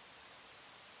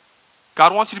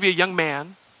 God wants you to be a young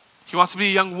man. He wants you to be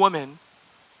a young woman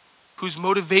whose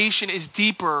motivation is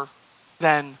deeper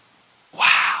than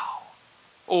wow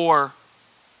or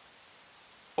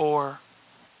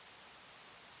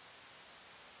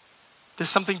there's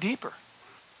something deeper.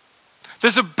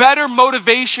 There's a better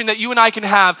motivation that you and I can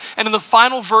have. And in the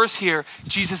final verse here,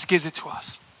 Jesus gives it to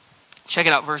us. Check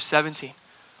it out, verse 17.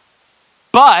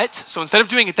 But, so instead of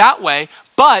doing it that way,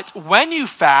 but when you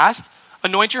fast,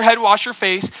 anoint your head, wash your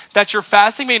face, that your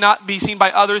fasting may not be seen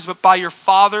by others, but by your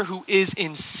Father who is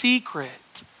in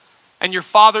secret. And your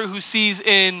Father who sees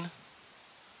in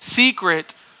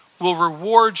secret will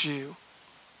reward you.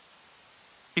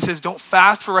 He says, don't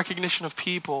fast for recognition of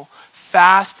people.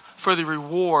 Fast for the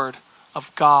reward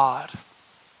of God.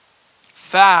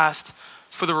 Fast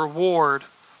for the reward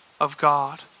of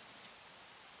God.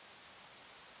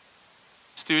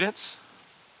 Students,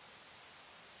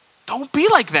 don't be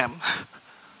like them.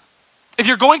 If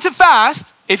you're going to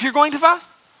fast, when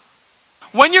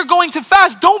you're going to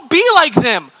fast, don't be like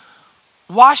them.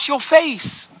 Wash your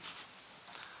face.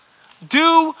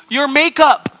 Do your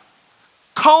makeup.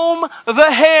 Comb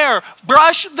the hair.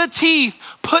 Brush the teeth.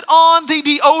 Put on the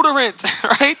deodorant,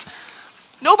 right?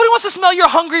 Nobody wants to smell your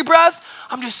hungry breath.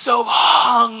 I'm just so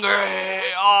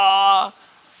hungry.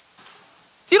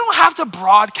 You don't have to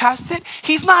broadcast it.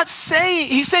 He's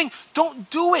saying, don't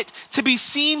do it to be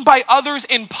seen by others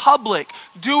in public.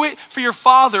 Do it for your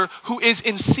Father who is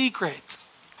in secret.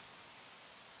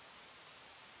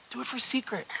 Do it for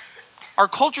secret. Our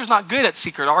culture's not good at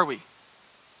secret, are we?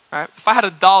 Right? If I had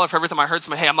 $1 for every time I heard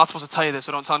somebody, hey, I'm not supposed to tell you this,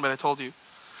 so don't tell anybody I told you.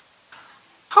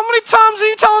 How many times are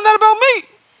you telling that about me?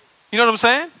 You know what I'm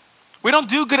saying? We don't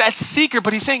do good at secret,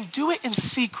 but he's saying do it in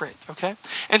secret, okay?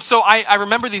 And so I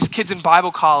remember these kids in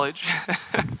Bible college.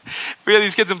 We had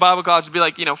these kids in Bible college. It'd be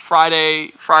like,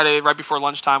 Friday, right before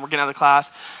lunchtime, we're getting out of the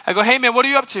class. I go, hey man, what are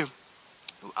you up to?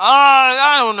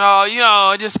 I don't know,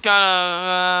 I just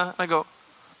kind of, I go,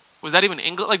 was that even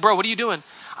English? Like, bro, what are you doing?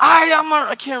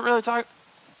 I can't really talk.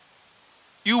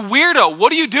 You weirdo,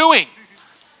 what are you doing?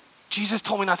 Jesus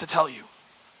told me not to tell you.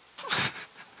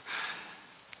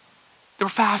 They were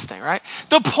fasting, right?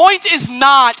 The point is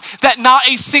not that not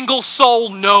a single soul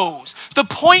knows. The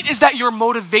point is that your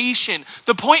motivation,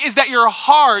 the point is that your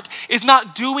heart is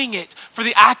not doing it for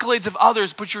the accolades of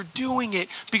others, but you're doing it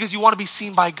because you want to be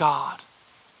seen by God.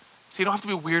 So you don't have to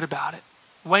be weird about it.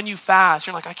 When you fast,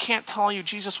 you're like, I can't tell you,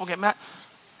 Jesus will get mad.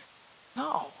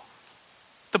 No.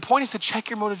 The point is to check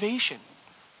your motivation.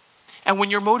 And when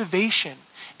your motivation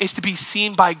is to be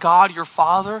seen by God, your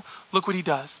Father, look what he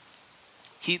does.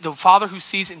 The Father who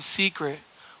sees in secret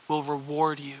will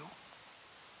reward you.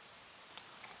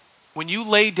 When you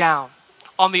lay down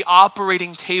on the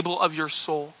operating table of your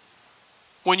soul,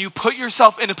 when you put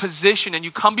yourself in a position and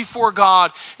you come before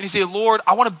God and you say, Lord,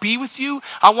 I want to be with you.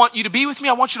 I want you to be with me.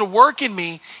 I want you to work in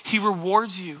me. He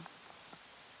rewards you.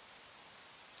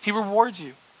 He rewards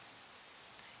you.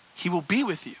 He will be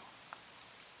with you.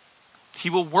 He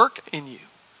will work in you.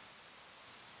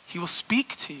 He will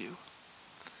speak to you.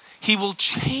 He will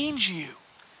change you.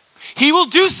 He will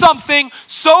do something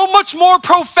so much more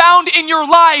profound in your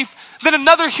life than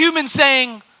another human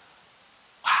saying,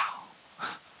 wow.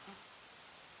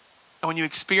 And when you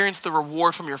experience the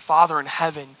reward from your Father in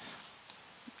heaven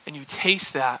and you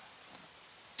taste that,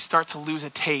 you start to lose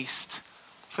a taste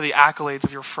for the accolades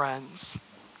of your friends.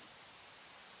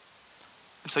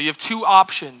 And so you have two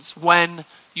options when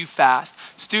you fast.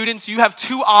 Students, you have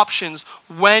two options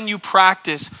when you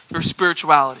practice your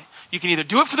spirituality. You can either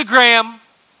do it for the gram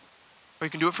or you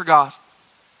can do it for God.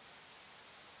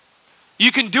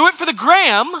 You can do it for the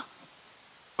gram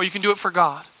or you can do it for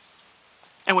God.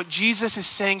 And what Jesus is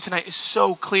saying tonight is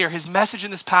so clear. His message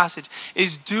in this passage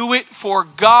is do it for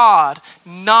God,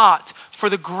 not for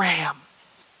the gram.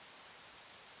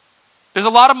 There's a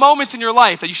lot of moments in your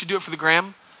life that you should do it for the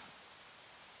gram,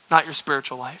 not your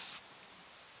spiritual life.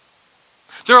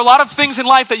 There are a lot of things in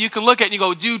life that you can look at and you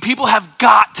go, dude, people have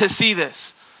got to see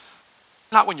this.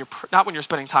 Not when you're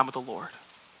spending time with the Lord.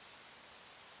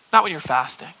 Not when you're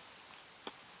fasting.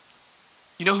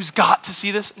 You know who's got to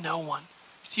see this? No one.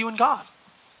 It's you and God.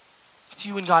 It's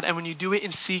you and God. And when you do it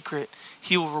in secret,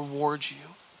 he will reward you.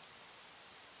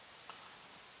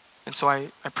 And so I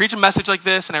preach a message like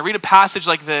this and I read a passage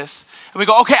like this and we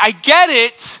go, okay, I get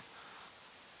it,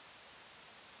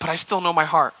 but I still know my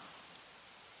heart.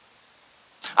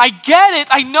 I get it.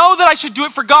 I know that I should do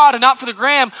it for God and not for the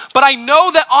gram, but I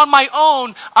know that on my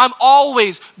own, I'm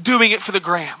always doing it for the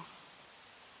gram.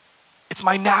 It's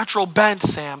my natural bent,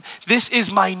 Sam. This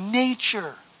is my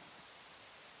nature.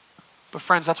 But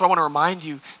friends, that's why I want to remind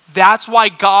you. That's why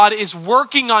God is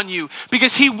working on you,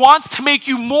 because he wants to make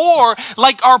you more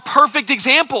like our perfect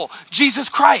example, Jesus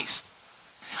Christ.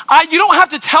 You don't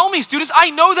have to tell me, students. I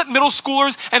know that middle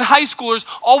schoolers and high schoolers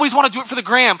always want to do it for the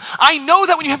gram. I know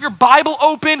that when you have your Bible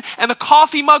open and the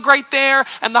coffee mug right there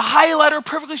and the highlighter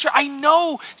perfectly sure, I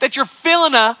know that you're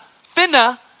finna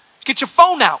get your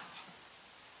phone out.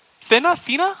 Finna?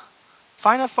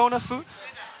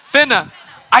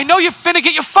 I know you're finna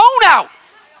get your phone out.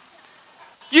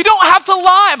 You don't have to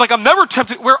lie. I'm like, I'm never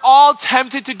tempted. We're all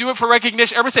tempted to do it for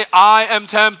recognition. Everybody say, I am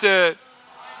tempted.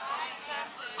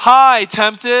 Hi,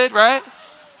 tempted, right?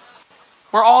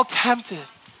 We're all tempted.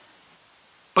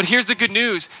 But here's the good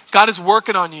news. God is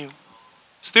working on you.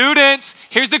 Students,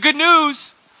 here's the good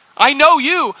news. I know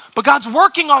you, but God's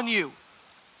working on you.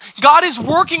 God is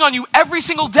working on you every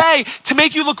single day to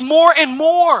make you look more and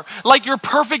more like your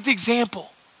perfect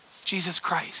example, Jesus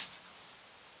Christ.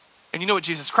 And you know what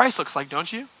Jesus Christ looks like,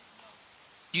 don't you?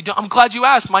 You don't. I'm glad you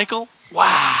asked, Michael.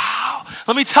 Wow.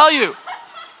 Let me tell you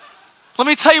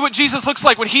what Jesus looks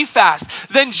like when he fasts.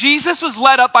 Then Jesus was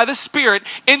led up by the Spirit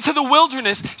into the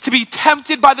wilderness to be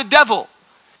tempted by the devil.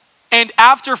 And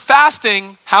after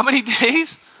fasting, how many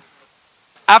days?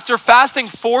 After fasting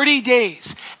 40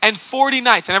 days and 40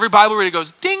 nights. And every Bible reader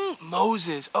goes, ding,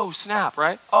 Moses. Oh, snap,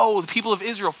 right? Oh, the people of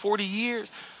Israel, 40 years.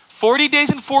 40 days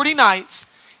and 40 nights.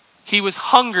 He was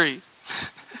hungry.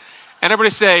 And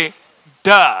everybody say,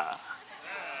 duh.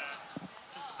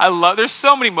 There's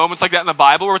so many moments like that in the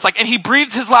Bible where it's like, and he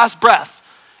breathed his last breath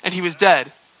and he was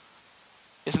dead.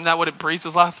 Isn't that what it breathes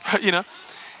his last breath, you know?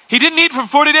 He didn't eat for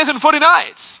 40 days and 40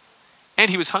 nights.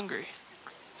 And he was hungry.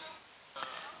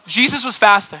 Jesus was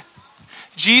fasting.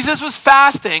 Jesus was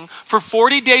fasting for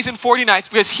 40 days and 40 nights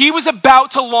because he was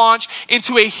about to launch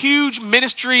into a huge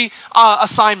ministry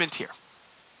assignment here.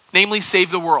 Namely, save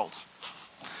the world.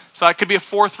 So that could be a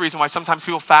fourth reason why sometimes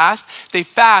people fast. They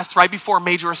fast right before a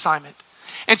major assignment.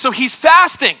 And so he's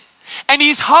fasting. And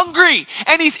he's hungry.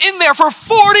 And he's in there for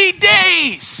 40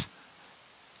 days.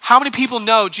 How many people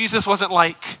know Jesus wasn't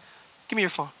like, give me your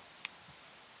phone.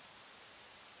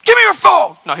 Give me your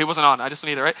phone. No, he wasn't on. I just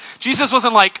need it, right? Jesus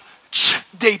wasn't like,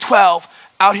 day 12,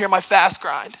 out here my fast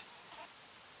grind.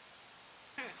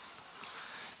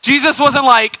 Jesus wasn't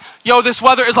like, yo, this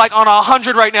weather is like on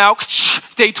 100 right now.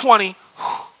 Day 20.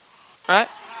 Right?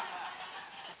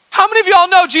 How many of y'all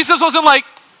know Jesus wasn't like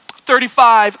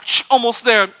 35, almost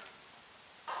there.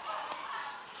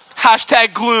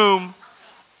 Hashtag gloom.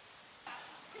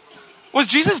 Was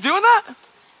Jesus doing that?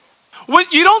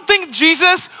 You don't think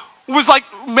Jesus was like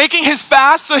making his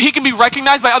fast so he can be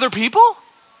recognized by other people?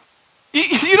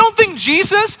 You don't think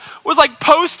Jesus was like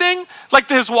posting like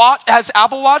his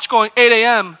Apple Watch going 8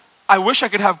 a.m. I wish I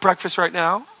could have breakfast right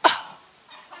now.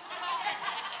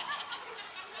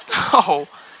 No.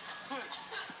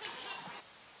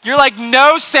 You're like,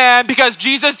 no, Sam, because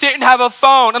Jesus didn't have a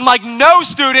phone. I'm like, no,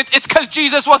 students, it's because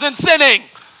Jesus wasn't sinning.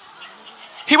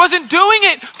 He wasn't doing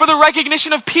it for the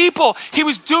recognition of people. He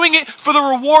was doing it for the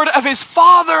reward of his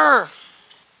Father.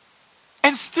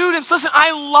 And students, listen,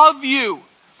 I love you.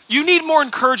 You need more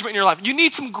encouragement in your life. You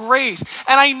need some grace.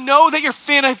 And I know that you're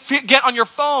finna get on your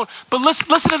phone, but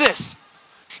listen to this.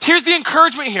 Here's the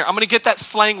encouragement here. I'm going to get that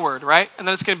slang word, right? And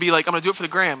then it's going to be like, I'm going to do it for the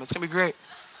gram. It's going to be great.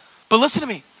 But listen to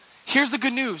me. Here's the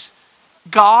good news.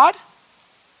 God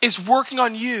is working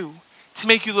on you to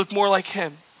make you look more like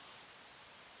him.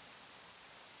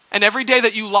 And every day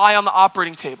that you lie on the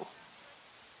operating table,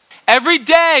 every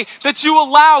day that you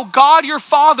allow God, your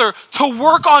Father, to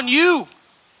work on you,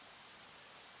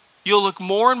 you'll look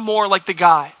more and more like the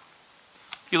guy.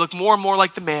 You look more and more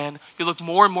like the man. You look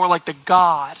more and more like the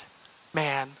God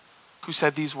man who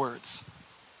said these words.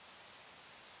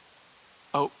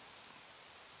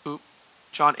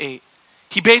 John 8.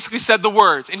 He basically said the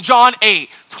words. In John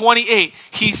 8:28,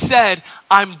 he said,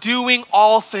 I'm doing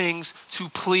all things to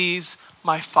please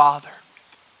my Father.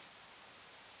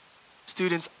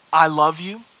 Students, I love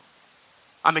you.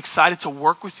 I'm excited to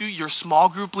work with you. Your small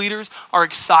group leaders are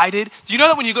excited. Do you know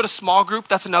that when you go to small group,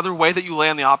 that's another way that you lay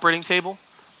on the operating table?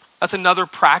 That's another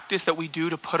practice that we do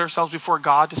to put ourselves before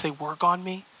God to say, work on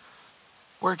me.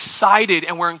 We're excited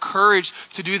and we're encouraged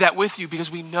to do that with you because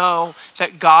we know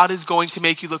that God is going to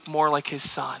make you look more like his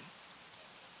Son.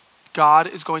 God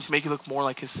is going to make you look more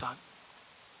like his Son.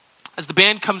 As the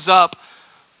band comes up,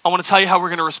 I want to tell you how we're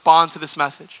going to respond to this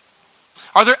message.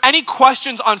 Are there any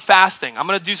questions on fasting? I'm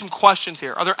going to do some questions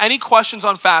here. Are there any questions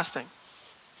on fasting?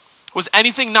 Was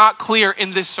anything not clear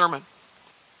in this sermon?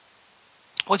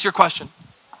 What's your question?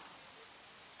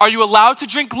 Are you allowed to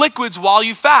drink liquids while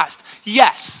you fast?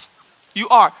 Yes, you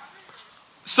are.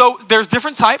 So there's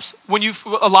different types.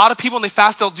 A lot of people when they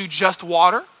fast, they'll do just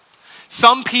water.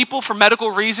 Some people, for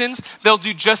medical reasons, they'll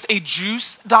do just a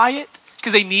juice diet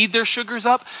because they need their sugars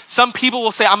up. Some people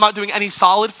will say, I'm not doing any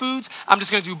solid foods. I'm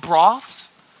just going to do broths.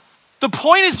 The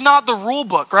point is not the rule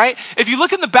book, right? If you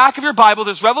look in the back of your Bible,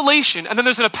 there's Revelation, and then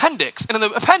there's an appendix. And in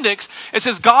the appendix, it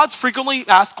says God's frequently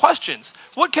asked questions.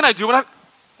 What can I do?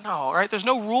 No, right? There's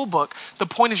no rule book. The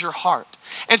point is your heart.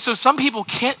 And so some people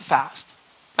can't fast.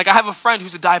 Like I have a friend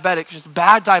who's a diabetic. She's a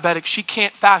bad diabetic. She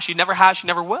can't fast. She never has. She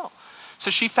never will. So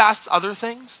she fasts other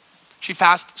things. She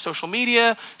fasts social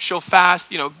media. She'll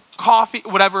fast, coffee,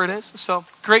 whatever it is. So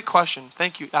great question.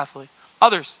 Thank you, athlete.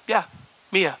 Others, yeah.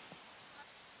 Mia.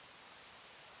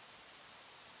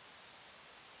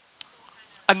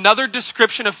 Another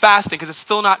description of fasting, because it's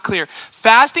still not clear.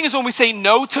 Fasting is when we say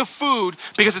no to food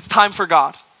because it's time for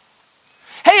God.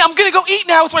 Hey, I'm going to go eat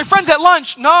now with my friends at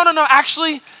lunch. No.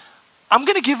 Actually, I'm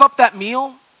going to give up that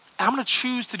meal and I'm going to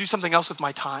choose to do something else with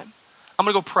my time. I'm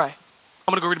going to go pray.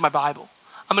 I'm going to go read my Bible.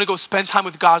 I'm going to go spend time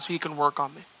with God so he can work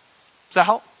on me. Does that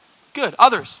help? Good.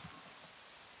 Others?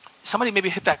 Somebody maybe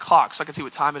hit that clock so I can see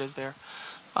what time it is there.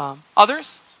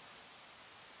 Others?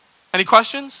 Any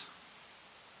questions?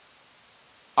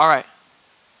 All right.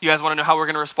 You guys want to know how we're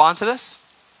going to respond to this?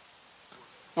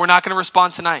 We're not going to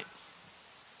respond tonight.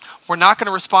 We're not going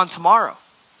to respond tomorrow.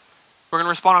 We're going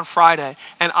to respond on Friday.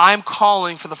 And I'm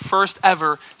calling for the first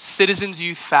ever Citizens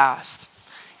Youth Fast.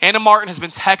 Anna Martin has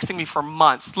been texting me for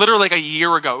months, literally like a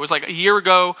year ago. It was like a year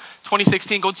ago,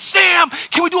 2016, going, Sam,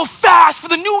 can we do a fast for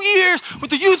the New Year's with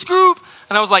the youth group?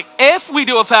 And I was like, if we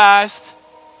do a fast,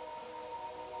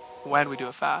 when we do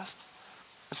a fast.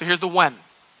 And so here's the when,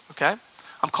 okay?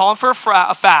 I'm calling for a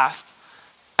fast,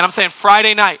 and I'm saying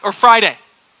Friday night, or Friday.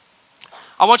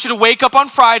 I want you to wake up on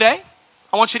Friday.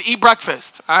 I want you to eat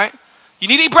breakfast, all right? You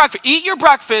need to eat breakfast. Eat your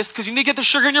breakfast because you need to get the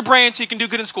sugar in your brain so you can do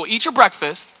good in school. Eat your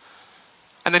breakfast.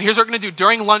 And then here's what we're going to do.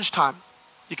 During lunchtime,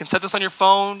 you can set this on your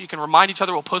phone. You can remind each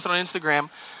other. We'll post it on Instagram.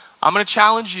 I'm going to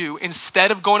challenge you, instead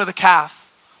of going to the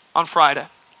calf on Friday,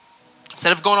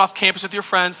 instead of going off campus with your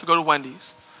friends to go to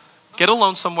Wendy's, get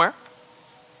alone somewhere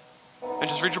and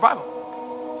just read your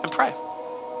Bible and pray.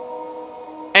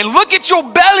 And look at your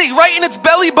belly, right in its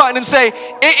belly button, and say,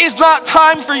 it is not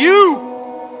time for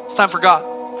you. It's time for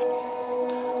God.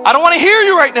 I don't want to hear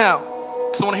you right now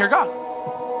because I want to hear God.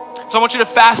 So I want you to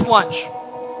fast lunch.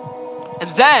 And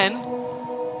then,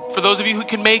 for those of you who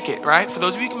can make it, right? For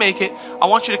those of you who can make it, I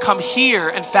want you to come here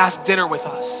and fast dinner with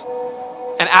us.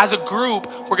 And as a group,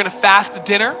 we're going to fast the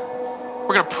dinner.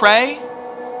 We're going to pray.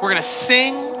 We're going to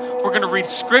sing. We're going to read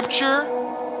scripture.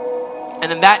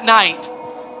 And then that night,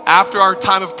 after our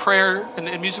time of prayer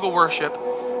and musical worship,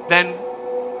 then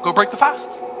go break the fast.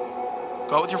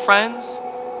 Go out with your friends.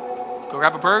 Go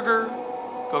grab a burger.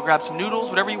 Go grab some noodles,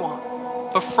 whatever you want.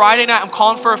 But Friday night, I'm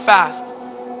calling for a fast.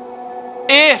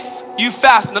 If you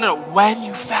fast, no, when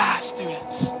you fast,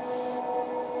 students.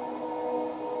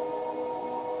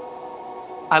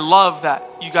 I love that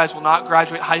you guys will not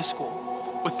graduate high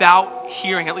school without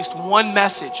hearing at least one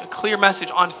message, a clear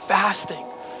message on fasting.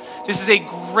 This is a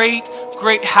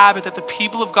great habit that the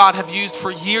people of God have used for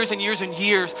years and years and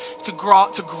years to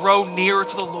grow nearer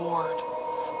to the Lord,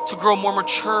 to grow more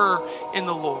mature in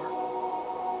the Lord.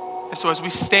 And so as we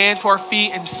stand to our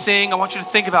feet and sing, I want you to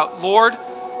think about, Lord,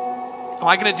 am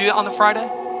I going to do that on the Friday?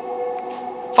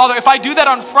 Father, if I do that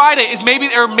on Friday, is maybe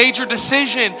there a major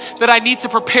decision that I need to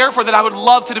prepare for that I would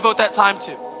love to devote that time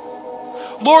to?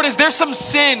 Lord, is there some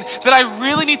sin that I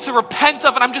really need to repent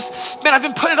of? And I've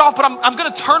been putting it off, but I'm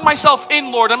going to turn myself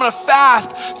in, Lord. I'm going to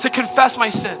fast to confess my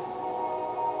sin.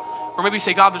 Or maybe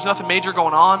say, God, there's nothing major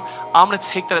going on. I'm going to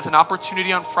take that as an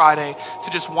opportunity on Friday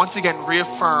to just once again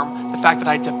reaffirm the fact that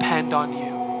I depend on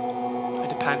you. I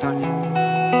depend on you.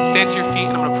 Stand to your feet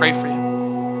and I'm going to pray for you.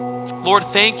 Lord,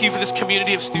 thank you for this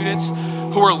community of students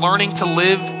who are learning to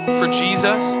live for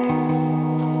Jesus.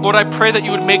 Lord, I pray that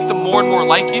you would make them more and more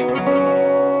like you.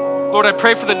 Lord, I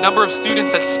pray for the number of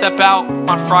students that step out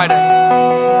on Friday.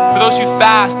 For those who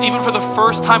fast, even for the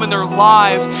first time in their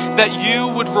lives, that you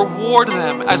would reward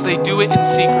them as they do it in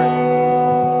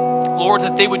secret. Lord,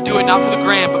 that they would do it not for the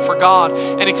gram, but for God,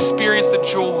 and experience the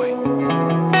joy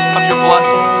of your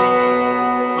blessings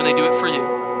when they do it for you.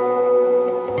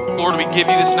 Lord, we give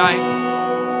you this night.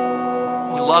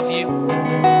 We love you.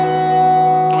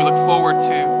 And we look forward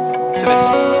to this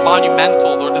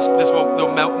monumental, Lord, this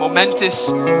momentous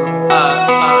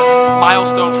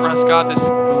milestone for us, God, this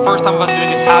first time of us doing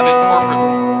this habit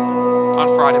corporately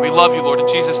on Friday. We love you, Lord, in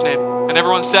Jesus' name. And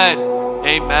everyone said,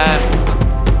 amen.